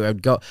Luffy, I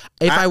would go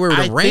if I were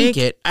to rank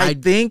it. I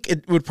think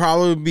it would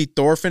probably be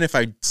Thorfinn if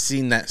I'd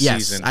seen that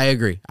season.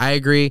 Yes, I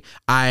agree.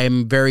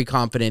 I'm very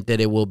confident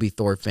that it will be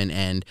Thorfinn,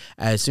 and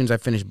as soon as I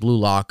finish Blue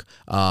Lock,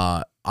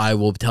 I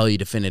will tell you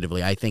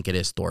definitively. I think it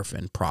is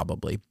Thorfinn,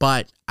 probably,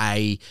 but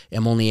I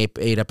am only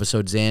eight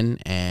episodes in,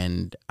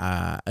 and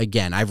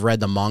again, I've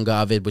read the manga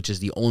of it, which is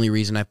the only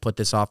reason I've put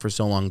this off for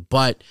so long,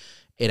 but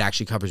it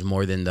actually covers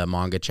more than the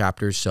manga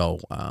chapters, so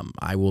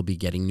I will be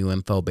getting new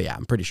info. But yeah,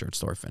 I'm pretty sure it's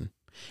Thorfinn.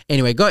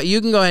 Anyway,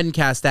 you can go ahead and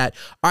cast that.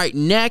 All right,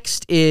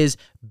 next is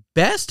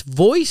Best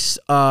Voice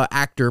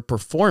Actor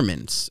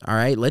Performance. All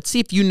right, let's see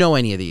if you know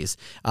any of these.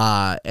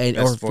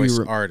 Best Voice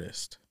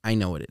Artist. I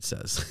know what it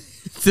says.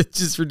 It's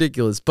just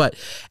ridiculous. But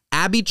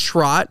Abby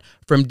Trott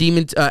from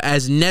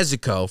as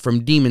Nezuko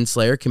from Demon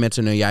Slayer,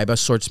 Kimetsu no Yaiba,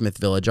 Swordsmith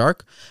Village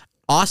arc.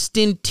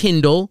 Austin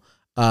Tyndall,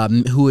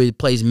 who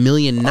plays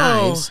Million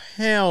Knives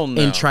hell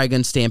no. in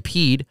Trigun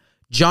Stampede.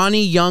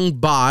 Johnny Young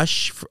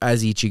Bosch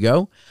as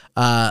Ichigo.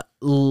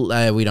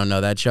 We don't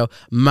know that show.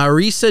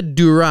 Marisa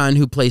Duran,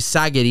 who plays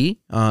Sagiri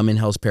in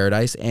Hell's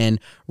Paradise. And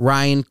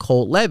Ryan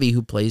Colt Levy,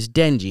 who plays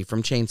Denji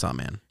from Chainsaw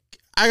Man.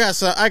 I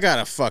got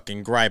a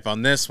fucking gripe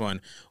on this one.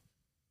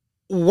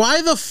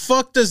 Why the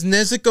fuck does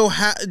Nezuko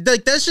have...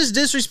 Like, that's just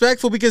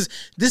disrespectful, because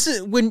this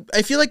is when...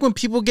 I feel like when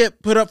people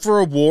get put up for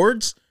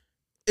awards,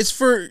 it's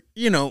for,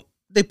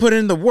 they put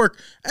in the work.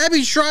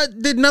 Abby Trott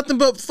did nothing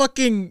but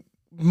fucking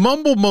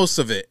mumble most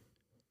of it.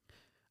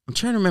 I'm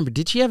trying to remember.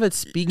 Did she have a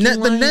speaking line?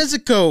 The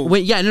Nezuko.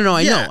 Wait, yeah, no,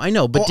 I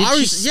know. But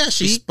did she Yeah,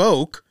 she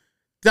spoke.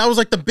 That was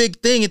like the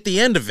big thing at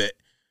the end of it.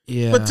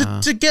 Yeah.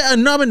 But to get a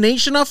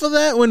nomination off of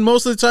that when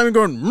most of the time you're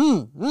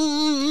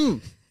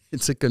going,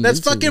 it's a that's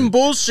fucking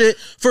bullshit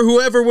for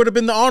whoever would have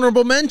been the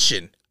honorable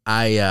mention.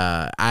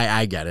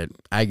 I get it.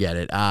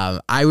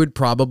 I would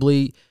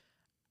probably...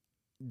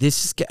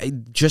 This is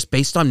just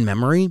based on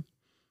memory,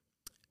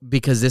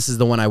 because this is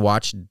the one I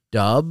watched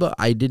dub.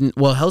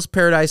 Hell's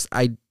Paradise,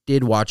 I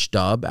did watch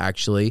dub,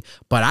 actually,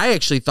 but I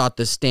actually thought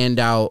the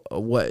standout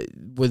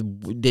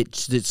that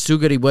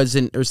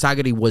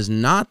Sagiri was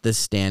not the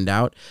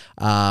standout.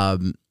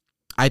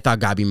 I thought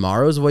Gabi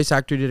Maro's voice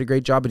actor did a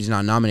great job, but he's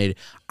not nominated.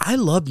 I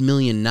loved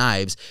Million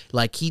Knives.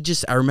 Like,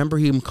 I remember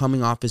him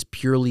coming off as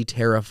purely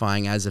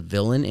terrifying as a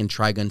villain in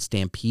Trigun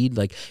Stampede.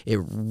 Like, it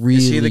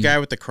really... Is he the guy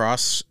with the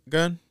cross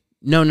gun?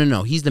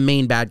 No. He's the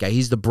main bad guy.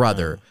 He's the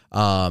brother.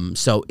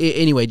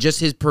 Anyway, just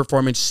his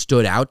performance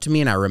stood out to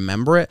me, and I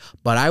remember it.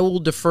 But I will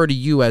defer to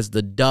you as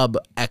the dub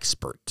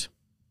expert.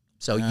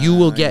 So you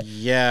will get...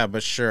 Yeah,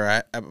 but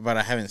sure. But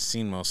I haven't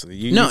seen most of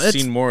these. You've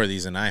seen more of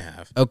these than I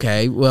have.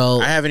 Okay,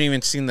 well... I haven't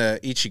even seen the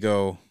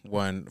Ichigo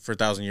one for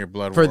 1,000 Year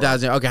Blood For War.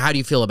 1,000... Okay, how do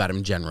you feel about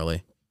him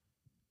generally?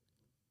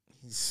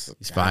 He's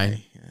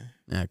fine?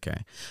 Yeah.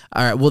 Okay.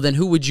 All right, well then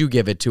who would you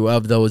give it to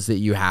of those that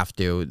you have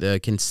to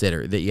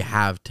consider, that you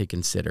have to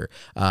consider?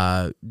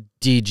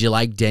 Did you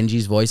like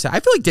Denji's voice? I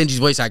feel like Denji's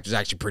voice actor is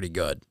actually pretty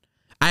good.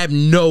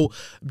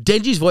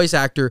 Denji's voice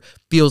actor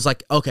feels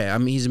like, okay,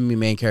 he's going to be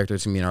main character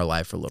to me in our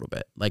life for a little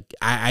bit. Like,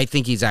 I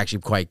think he's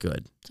actually quite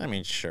good. I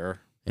mean, sure.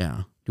 Yeah.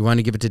 Do you want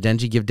to give it to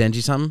Denji? Give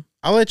Denji something?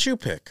 I'll let you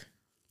pick.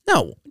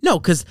 No,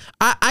 because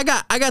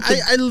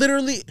I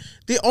literally,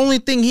 the only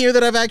thing here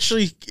that I've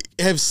actually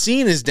have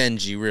seen is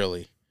Denji,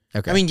 really.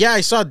 Okay. I mean, yeah,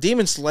 I saw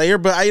Demon Slayer,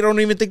 but I don't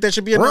even think that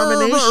should be a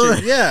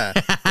nomination. Yeah,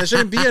 that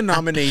shouldn't be a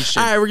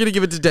nomination. All right, we're going to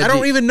give it to Denji. I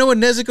don't even know what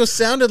Nezuko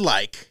sounded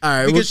like. All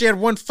right, because she had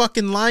one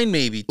fucking line,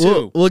 maybe,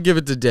 too. We'll give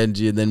it to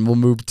Denji, and then we'll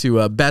move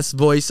to Best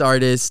Voice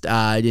Artist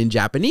in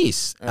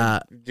Japanese.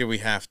 Do we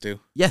have to?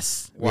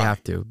 Yes, Why? we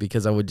have to,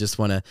 because I would just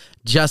want to,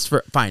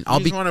 fine. I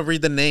just want to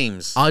read the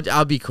names.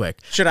 I'll be quick.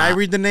 Should I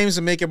read the names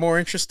and make it more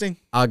interesting?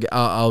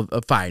 I'll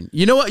fine.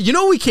 You know what? You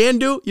know what we can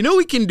do? You know what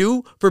we can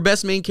do for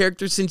Best Main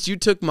Character since you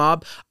took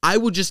Mob? I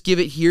will just give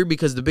it here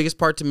because the biggest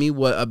part to me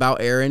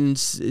about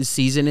Aaron's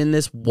season in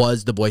this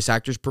was the voice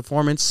actor's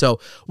performance. So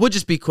we'll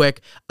just be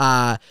quick.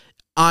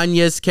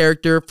 Anya's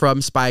character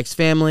from Spy X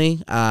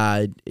Family,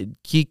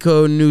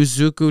 Kiko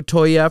Nuzuku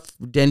Toya,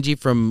 Denji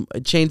from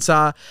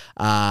Chainsaw,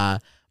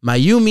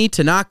 Mayumi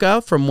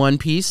Tanaka from One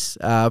Piece,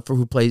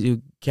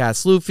 who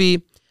casts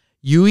Luffy,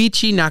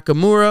 Yuichi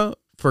Nakamura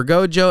for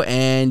Gojo,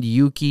 and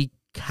Yuki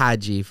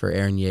Kaji for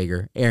Eren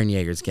Yeager. Eren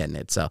Yeager's getting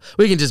it, so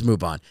we can just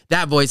move on.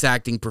 That voice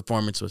acting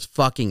performance was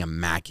fucking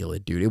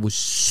immaculate, dude. It was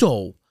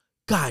so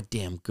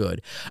goddamn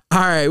good. All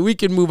right, we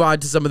can move on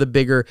to some of the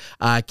bigger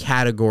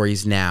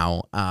categories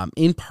now.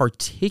 In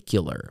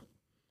particular,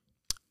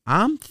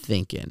 I'm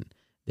thinking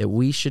that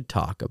we should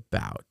talk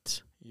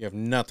about... You have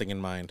nothing in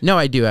mind. No,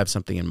 I do have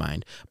something in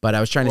mind, but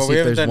I was trying to see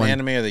if there's one... we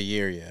haven't done Anime of the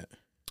Year yet.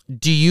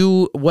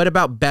 What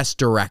about Best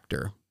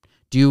Director?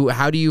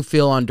 How do you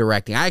feel on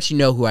directing? I actually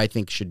know who I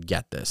think should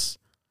get this.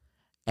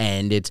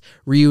 And it's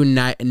Ryu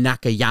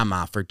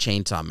Nakayama for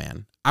Chainsaw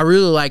Man. I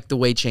really like the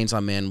way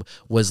Chainsaw Man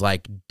was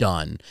like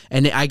done.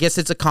 And I guess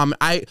it's a common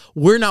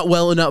we're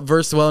not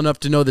versed well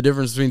enough to know the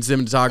difference between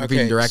cinematography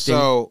and directing.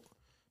 So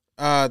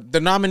the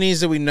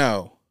nominees that we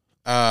know,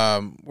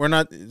 we're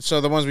not,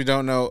 so the ones we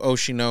don't know,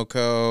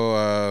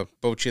 Oshinoko,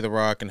 Bocchi the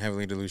Rock, and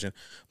Heavenly Delusion.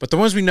 But the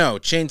ones we know,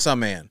 Chainsaw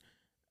Man,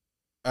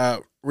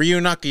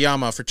 Ryu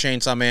Nakayama for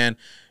Chainsaw Man,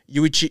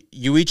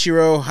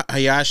 Yuichiro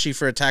Hayashi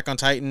for Attack on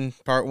Titan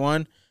Part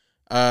 1,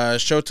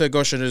 Shota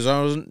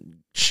Gojozono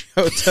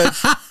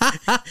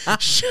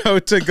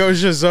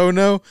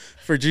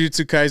for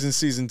Jujutsu Kaisen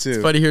Season 2.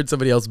 It's funny hearing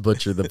somebody else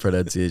butcher the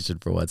pronunciation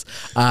for once.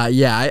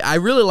 I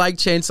really like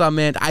Chainsaw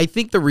Man. I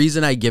think the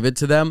reason I give it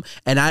to them,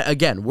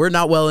 and we're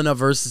not well enough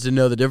versed to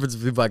know the difference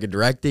between fucking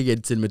directing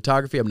and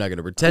cinematography. I'm not going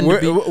to pretend to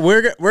be.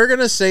 We're going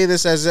to say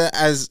this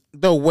as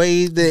the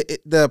way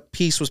the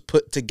piece was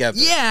put together.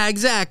 Yeah,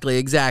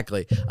 exactly.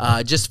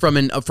 Just from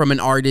an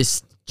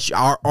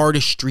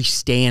artistry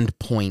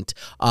standpoint.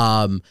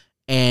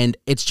 And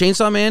it's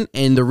Chainsaw Man,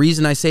 and the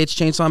reason I say it's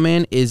Chainsaw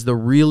Man is the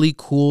really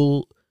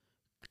cool.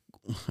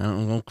 I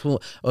don't know,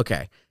 cool.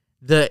 Okay,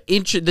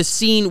 the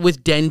scene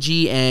with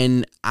Denji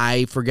and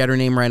I forget her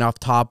name right off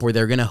top, where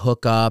they're gonna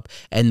hook up,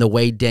 and the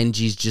way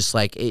Denji's just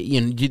like,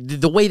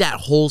 the way that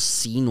whole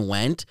scene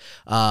went.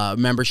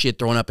 Remember, she had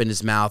thrown up in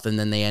his mouth, and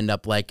then they end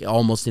up like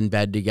almost in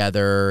bed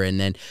together, and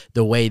then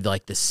the way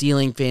like the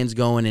ceiling fan's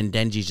going, and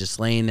Denji's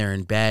just laying there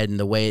in bed, and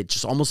the way it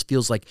just almost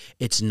feels like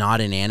it's not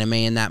an anime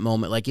in that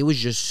moment. Like, it was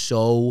just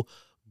so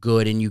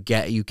good, and you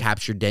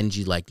capture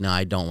Denji like, no,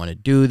 I don't want to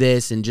do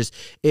this, and just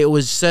it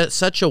was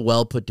such a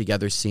well put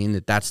together scene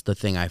that's the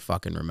thing I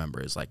fucking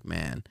remember is like,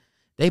 man,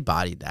 they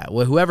bodied that.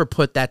 Whoever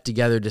put that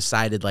together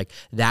decided like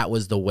that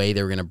was the way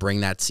they were gonna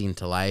bring that scene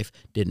to life.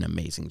 Did an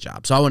amazing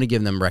job. So I want to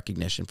give them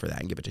recognition for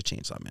that and give it to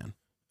Chainsaw Man.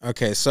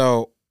 Okay,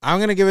 so I'm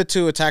gonna give it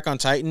to Attack on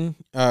Titan,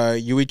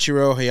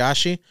 Yuichiro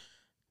Hayashi,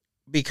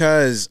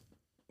 because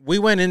we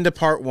went into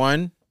Part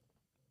 1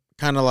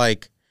 kind of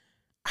like,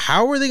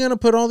 how are they going to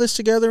put all this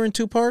together in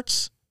 2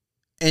 parts?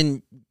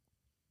 And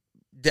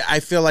I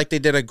feel like they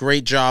did a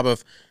great job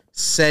of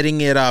setting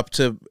it up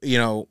to,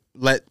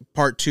 let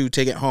Part 2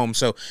 take it home.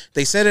 So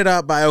they set it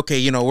up by,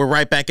 okay, we're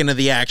right back into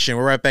the action.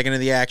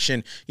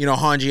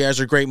 Hanji has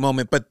a great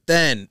moment. But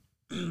then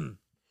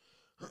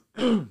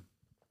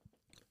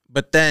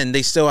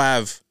they still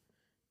have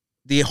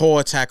the whole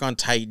Attack on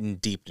Titan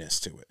deepness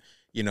to it.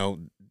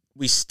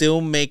 We still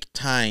make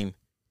time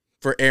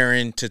for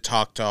Eren to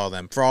talk to all of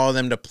them, for all of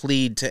them to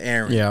plead to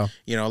Eren. Yeah.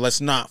 You know,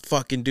 let's not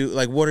fucking do,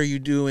 like, what are you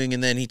doing?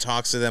 And then he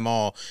talks to them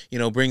all, you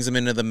know, brings them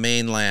into the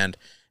mainland,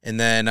 and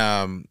then,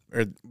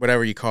 or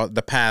whatever you call it,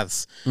 the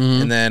paths.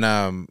 Mm-hmm. And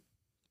then,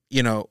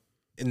 you know,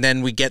 and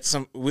then we get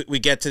we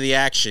get to the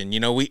action, you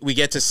know, we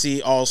get to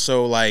see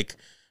also, like,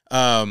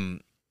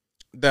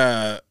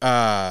 the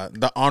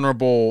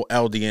honorable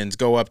Eldians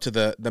go up to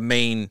the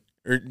main,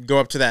 or go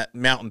up to that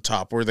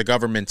mountaintop where the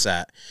government's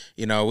at.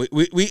 You know,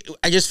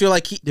 I just feel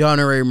like the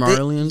honorary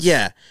Marlians.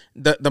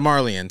 The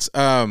Marlians.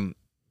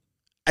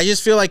 I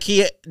just feel like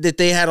that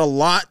they had a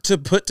lot to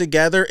put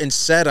together and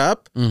set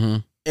up,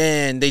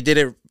 and they did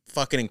it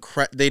fucking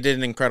they did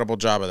an incredible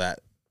job of that.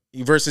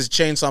 Versus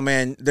Chainsaw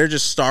Man, they're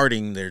just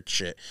starting their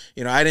shit.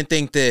 You know, I didn't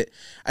think that.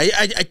 I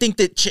think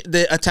that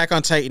the Attack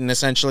on Titan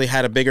essentially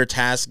had a bigger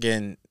task,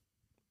 and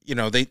you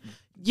know they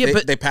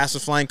pass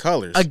with flying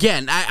colors.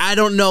 Again, I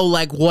don't know,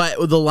 like,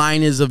 what the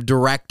line is of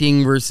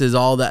directing versus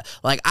all that.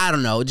 Like, I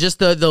don't know, just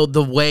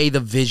the way the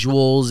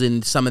visuals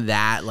and some of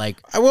that. Like,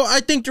 well, I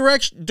think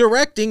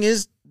directing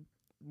is,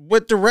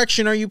 what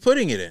direction are you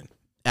putting it in?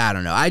 I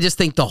don't know. I just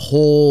think the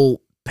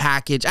whole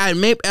package.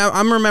 I'm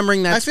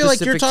remembering that. I feel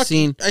like you're talking.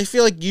 Scene. I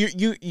feel like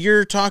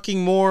you're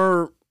talking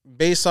more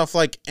based off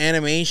like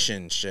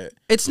animation shit.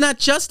 It's not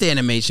just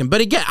animation,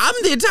 but again, I'm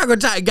the Attack on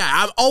Titan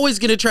guy. I'm always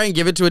going to try and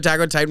give it to Attack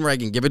on Titan where I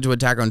can give it to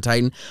Attack on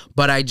Titan,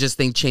 but I just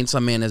think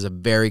Chainsaw Man has a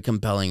very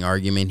compelling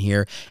argument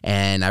here,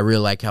 and I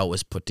really like how it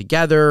was put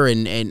together,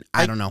 and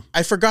I don't know.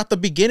 I forgot the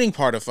beginning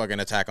part of fucking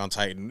Attack on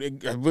Titan.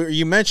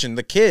 You mentioned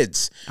the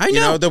kids. I know. You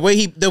know, the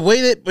way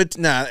that, but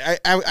nah,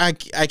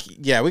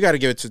 yeah, we got to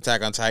give it to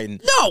Attack on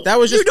Titan. No, that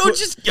was just, you don't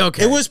just,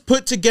 okay. It was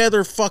put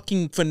together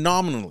fucking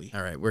phenomenally.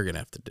 All right, we're going to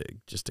have to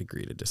just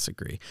agree to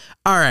disagree.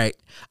 All right.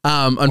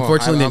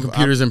 Unfortunately, the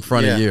computer's in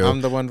front of you.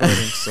 I'm the one voting,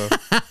 so.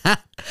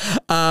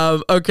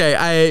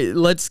 Okay,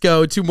 let's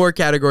go 2 more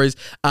categories.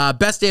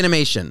 Best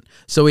animation.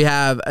 So we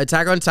have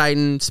Attack on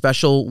Titan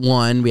Special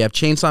 1. We have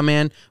Chainsaw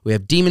Man. We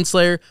have Demon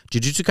Slayer,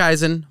 Jujutsu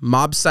Kaisen,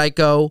 Mob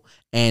Psycho,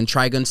 and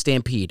Trigun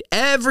Stampede.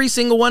 Every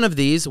single one of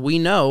these we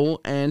know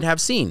and have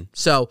seen.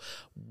 So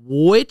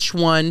which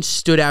one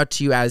stood out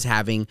to you as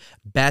having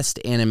best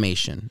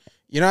animation?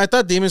 You know, I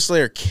thought Demon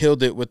Slayer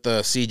killed it with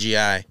the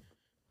CGI.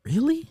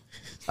 Really?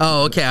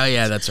 Oh, okay. Oh,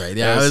 yeah, that's right.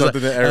 Yeah, it was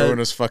something that everyone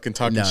was fucking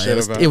talking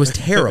shit about. It was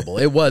terrible.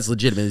 It was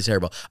legitimately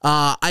terrible.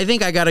 I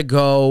think I got to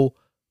go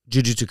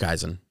Jujutsu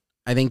Kaisen.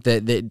 I think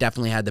that it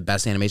definitely had the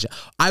best animation.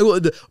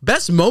 The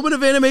best moment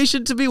of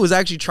animation to me was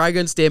actually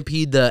Trigun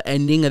Stampede, the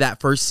ending of that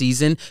first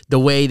season, the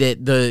way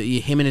that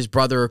him and his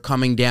brother are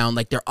coming down,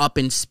 like they're up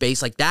in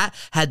space, like that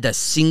had the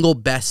single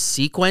best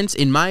sequence,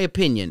 in my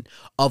opinion,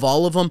 of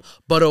all of them.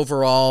 But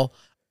overall,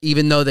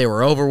 even though they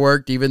were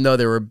overworked, even though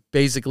they were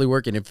basically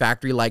working in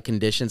factory-like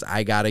conditions,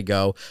 I got to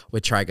go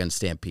with Trigun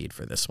Stampede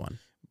for this one.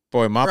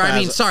 Boy, Mappa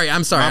I'm sorry.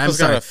 Mappa's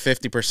got a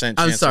 50%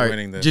 chance of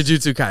winning this.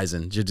 Jujutsu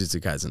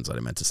Kaisen is what I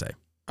meant to say.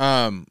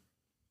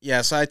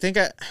 Yeah, so I think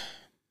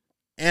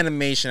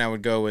animation, I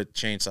would go with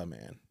Chainsaw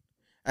Man.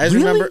 I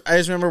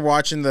just remember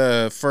watching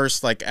the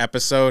first like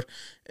episode.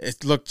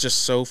 It looked just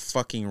so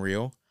fucking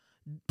real.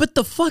 But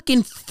the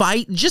fucking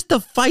fight, just the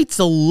fights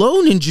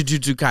alone in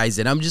Jujutsu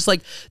Kaisen, I'm just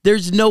like,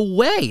 there's no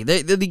way.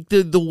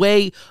 The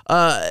way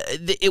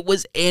it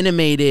was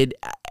animated,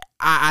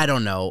 I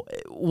don't know.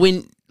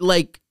 When,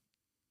 like,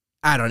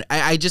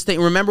 I just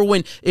think, remember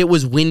when it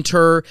was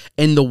winter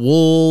and the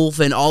wolf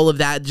and all of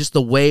that, just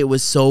the way it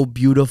was so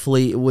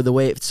beautifully, with the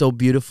way it so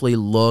beautifully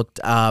looked.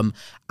 I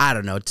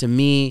don't know. To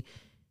me,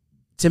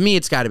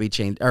 it's got to be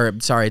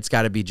it's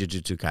got to be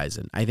Jujutsu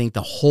Kaisen. I think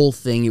the whole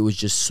thing, it was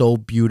just so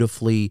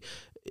beautiful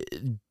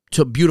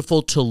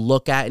to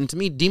look at. And to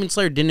me, Demon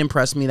Slayer didn't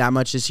impress me that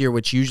much this year,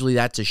 which usually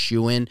that's a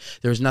shoo-in.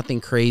 There was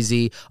nothing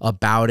crazy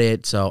about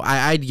it. So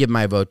I'd give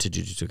my vote to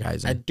Jujutsu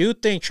Kaisen. I do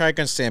think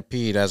Trigun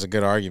Stampede has a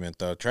good argument,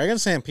 though. Trigun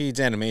Stampede's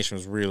animation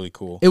was really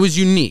cool. It was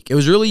unique. It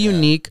was really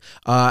unique.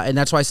 And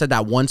that's why I said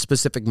that one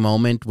specific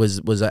moment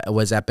was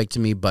epic to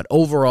me. But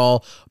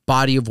overall,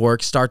 body of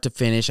work, start to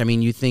finish. I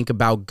mean, you think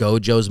about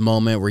Gojo's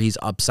moment where he's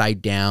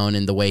upside down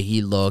and the way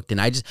he looked. And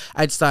I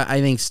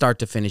think start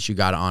to finish, you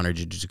got to honor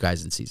Jujutsu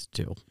Kaisen Season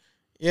 2.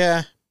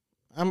 Yeah,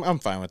 I'm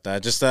fine with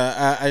that. Just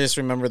I just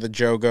remember the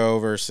Jogo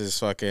versus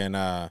fucking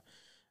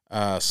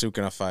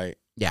Sukuna fight.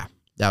 Yeah,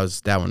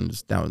 that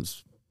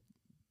one's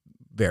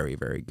very,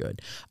 very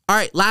good. All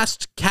right,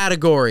 last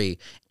category,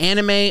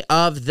 anime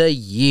of the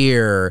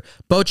year.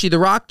 Bocchi the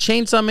Rock,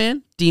 Chainsaw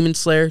Man, Demon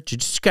Slayer,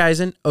 Jujutsu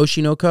Kaisen,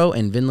 Oshinoko,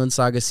 and Vinland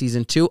Saga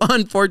Season 2.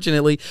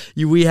 Unfortunately,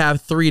 we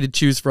have 3 to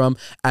choose from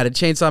out of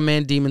Chainsaw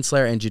Man, Demon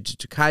Slayer, and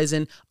Jujutsu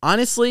Kaisen.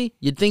 Honestly,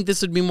 you'd think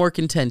this would be more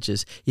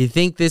contentious. You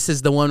think this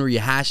is the one where you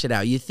hash it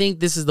out. You think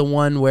this is the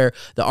one where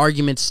the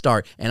arguments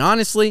start. And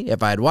honestly,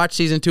 if I had watched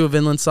Season 2 of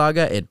Vinland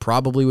Saga, it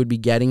probably would be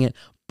getting it.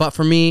 But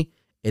for me,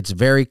 it's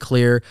very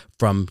clear,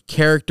 from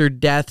character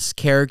deaths,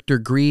 character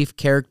grief,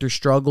 character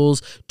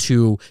struggles,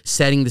 to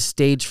setting the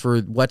stage for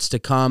what's to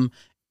come.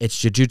 It's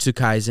Jujutsu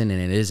Kaisen, and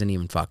it isn't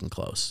even fucking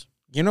close.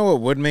 You know what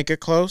would make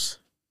it close?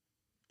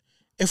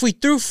 if we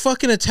threw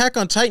fucking Attack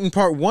on Titan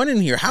Part 1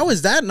 in here, how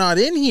is that not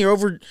in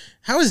here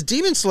how is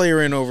Demon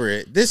Slayer in over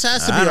it? This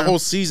has to be a whole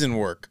season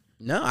work.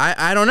 No,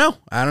 I don't know.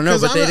 I don't know,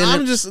 but they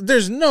didn't.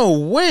 There's no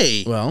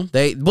way. Well,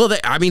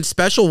 I mean,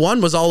 Special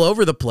 1 was all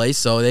over the place,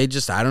 so they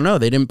just, I don't know,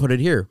 they didn't put it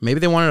here. Maybe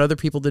they wanted other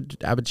people to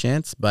have a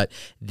chance, but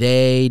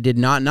they did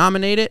not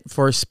nominate it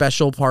for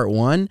Special Part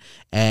 1,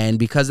 and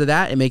because of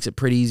that, it makes it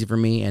pretty easy for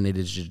me, and it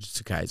is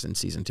Jujutsu Kaisen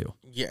Season 2.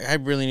 Yeah, I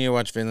really need to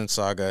watch Vinland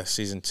Saga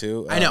Season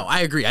 2. I know,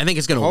 I agree. I think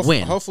it's going to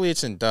win. Hopefully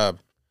it's in dub.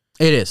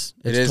 It is.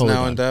 It is totally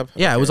now in dub?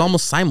 Yeah, okay. It was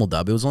almost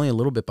simul-dub. It was only a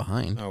little bit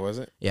behind. Oh, was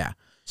it? Yeah.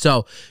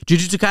 So,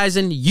 Jujutsu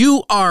Kaisen,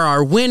 you are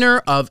our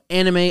winner of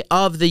Anime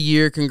of the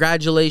Year.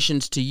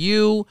 Congratulations to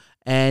you.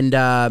 And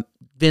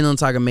Vinland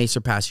Saga may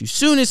surpass you as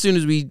soon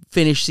as we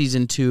finish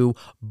Season 2.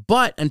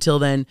 But until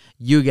then,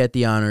 you get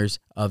the honors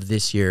of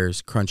this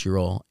year's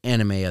Crunchyroll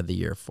Anime of the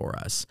Year for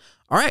us.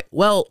 All right.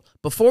 Well,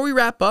 before we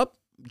wrap up,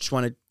 just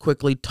want to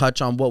quickly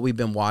touch on what we've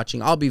been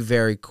watching. I'll be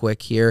very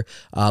quick here.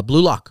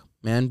 Blue Lock.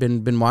 Man,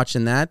 been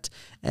watching that,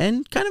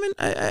 and kind of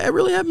I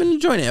really have been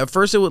enjoying it. At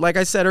first, it was, like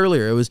I said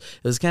earlier, it was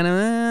kind of,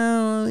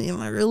 am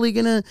I really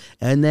gonna?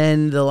 And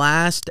then the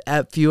last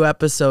few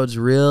episodes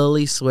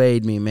really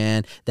swayed me,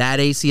 man. That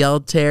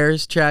ACL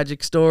tears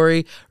tragic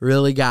story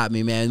really got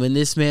me, man. When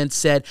this man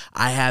said,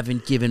 "I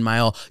haven't given my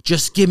all,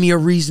 just give me a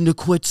reason to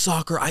quit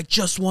soccer. I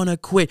just want to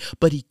quit,"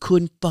 but he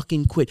couldn't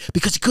fucking quit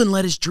because he couldn't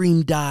let his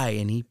dream die,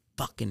 and he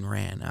fucking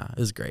ran. It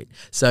was great.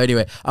 So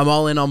anyway, I'm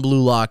all in on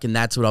Blue Lock, and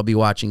that's what I'll be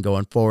watching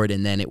going forward,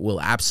 and then it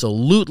will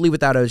absolutely,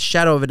 without a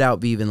shadow of a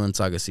doubt, be Vinland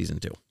Saga Season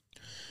 2.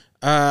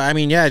 I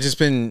mean, yeah, just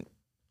been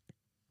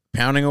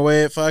pounding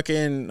away at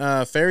fucking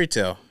Fairy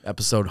Tail.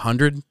 Episode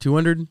 100,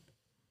 200?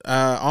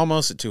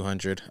 Almost at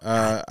 200.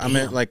 I'm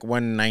at like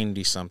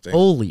 190 something.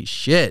 Holy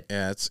shit.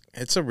 Yeah,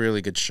 it's a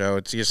really good show.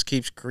 It just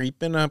keeps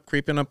creeping up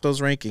those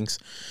rankings.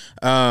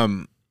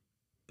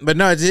 But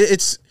no,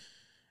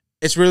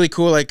 it's really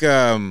cool. Like,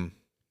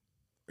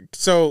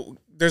 so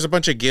there's a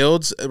bunch of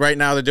guilds right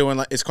now. They're doing,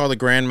 like, it's called the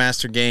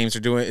Grandmaster Games.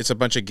 It's a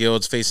bunch of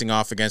guilds facing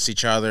off against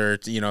each other,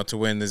 to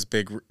win this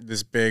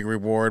big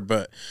reward.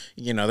 But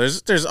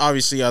there's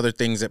obviously other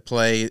things at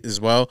play as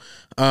well.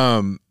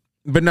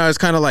 But no, it's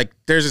kind of like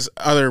there's this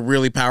other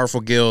really powerful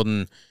guild,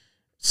 and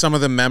some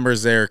of the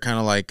members there kind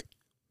of like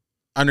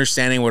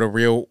understanding what a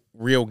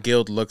real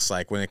guild looks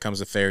like when it comes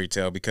to Fairy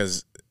Tail,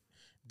 because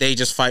they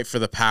just fight for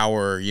the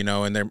power,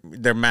 and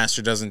their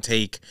master doesn't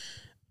take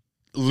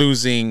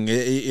losing.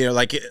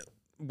 Like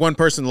one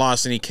person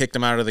lost and he kicked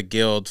them out of the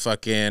guild,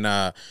 fucking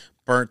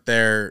burnt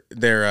their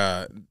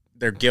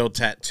guild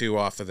tattoo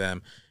off of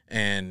them,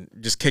 and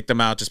just kicked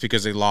them out just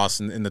because they lost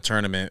in the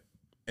tournament.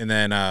 And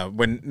then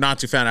when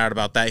Natsu found out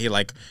about that, he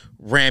like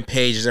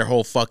rampaged their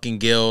whole fucking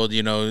guild,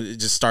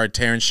 just started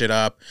tearing shit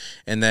up.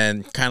 And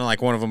then kind of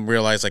like one of them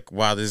realized, like,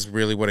 wow, this is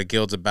really what a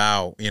guild's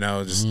about,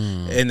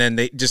 and then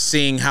they just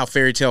seeing how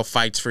Fairy Tail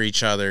fights for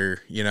each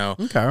other,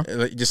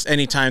 Okay. Just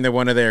anytime that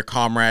one of their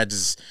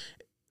comrades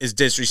is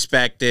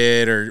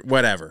disrespected or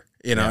whatever,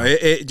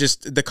 it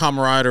just the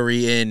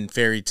camaraderie in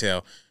Fairy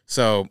Tail.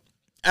 So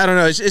I don't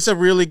know. It's a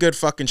really good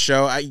fucking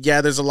show.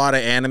 There's a lot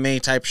of anime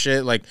type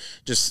shit, like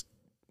just.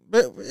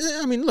 But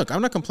I mean, look,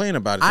 I'm not complaining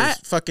about it. There's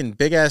fucking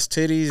big ass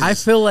titties. I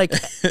feel like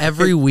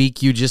every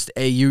week you just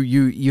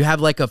you have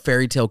like a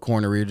Fairy Tail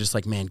corner where you're just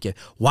like, man,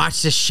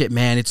 watch this shit,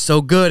 man. It's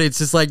so good. It's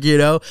just like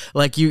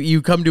like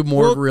you come to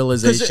more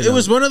realization. It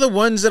was one of the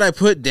ones that I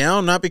put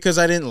down, not because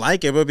I didn't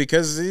like it, but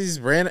because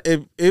it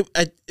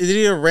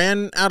either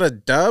ran out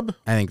of dub.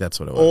 I think that's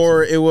what it was,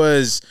 or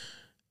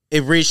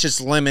it reached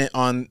its limit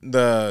on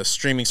the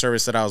streaming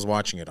service that I was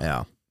watching it on.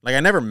 Yeah. Like, I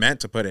never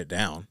meant to put it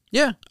down.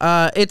 Yeah.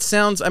 It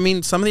sounds, I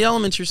mean, some of the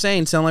elements you're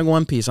saying sound like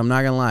One Piece. I'm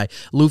not going to lie.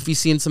 Luffy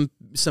seeing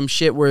some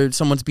shit where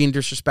someone's being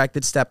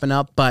disrespected, stepping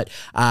up. But,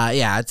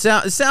 it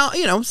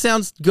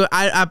sounds good.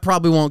 I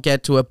probably won't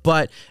get to it,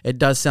 but it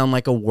does sound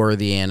like a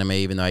worthy anime,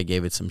 even though I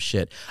gave it some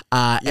shit.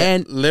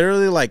 And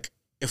literally, like,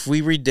 if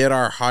we redid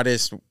our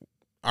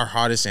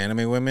hottest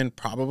anime women,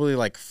 probably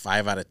like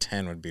 5 out of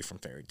 10 would be from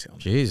Fairy Tail.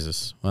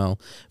 Jesus. Well,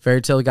 Fairy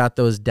Tail got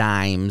those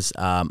dimes,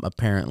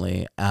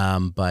 apparently.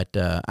 But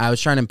I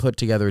was trying to put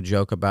together a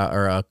joke about,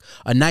 or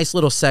a nice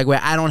little segue.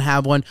 I don't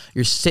have one.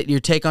 Your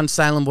take on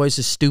Silent Voice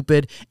is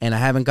stupid, and I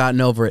haven't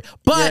gotten over it.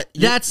 But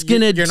that's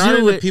gonna do it. You're not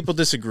into people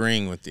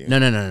disagreeing with you.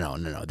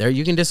 No. There,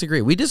 you can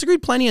disagree. We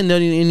disagreed plenty in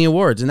the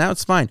awards, and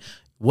that's fine.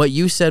 What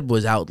you said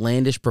was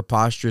outlandish,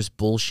 preposterous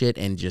bullshit,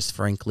 and just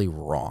frankly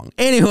wrong.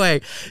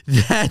 Anyway,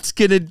 that's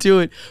gonna do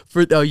it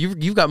for. Oh,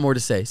 you've got more to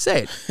say.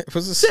 Say it.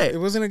 It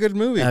wasn't a good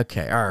movie.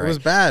 Okay, all right. It was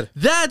bad.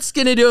 That's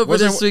gonna do it for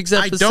this week's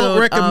episode. I don't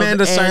recommend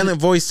a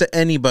silent voice to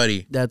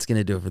anybody. That's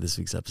gonna do it for this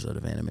week's episode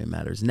of Anime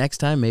Matters. Next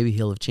time, maybe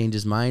he'll have changed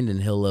his mind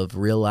and he'll have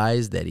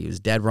realized that he was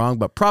dead wrong,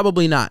 but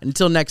probably not.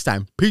 Until next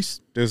time, peace.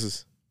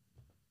 Deuces.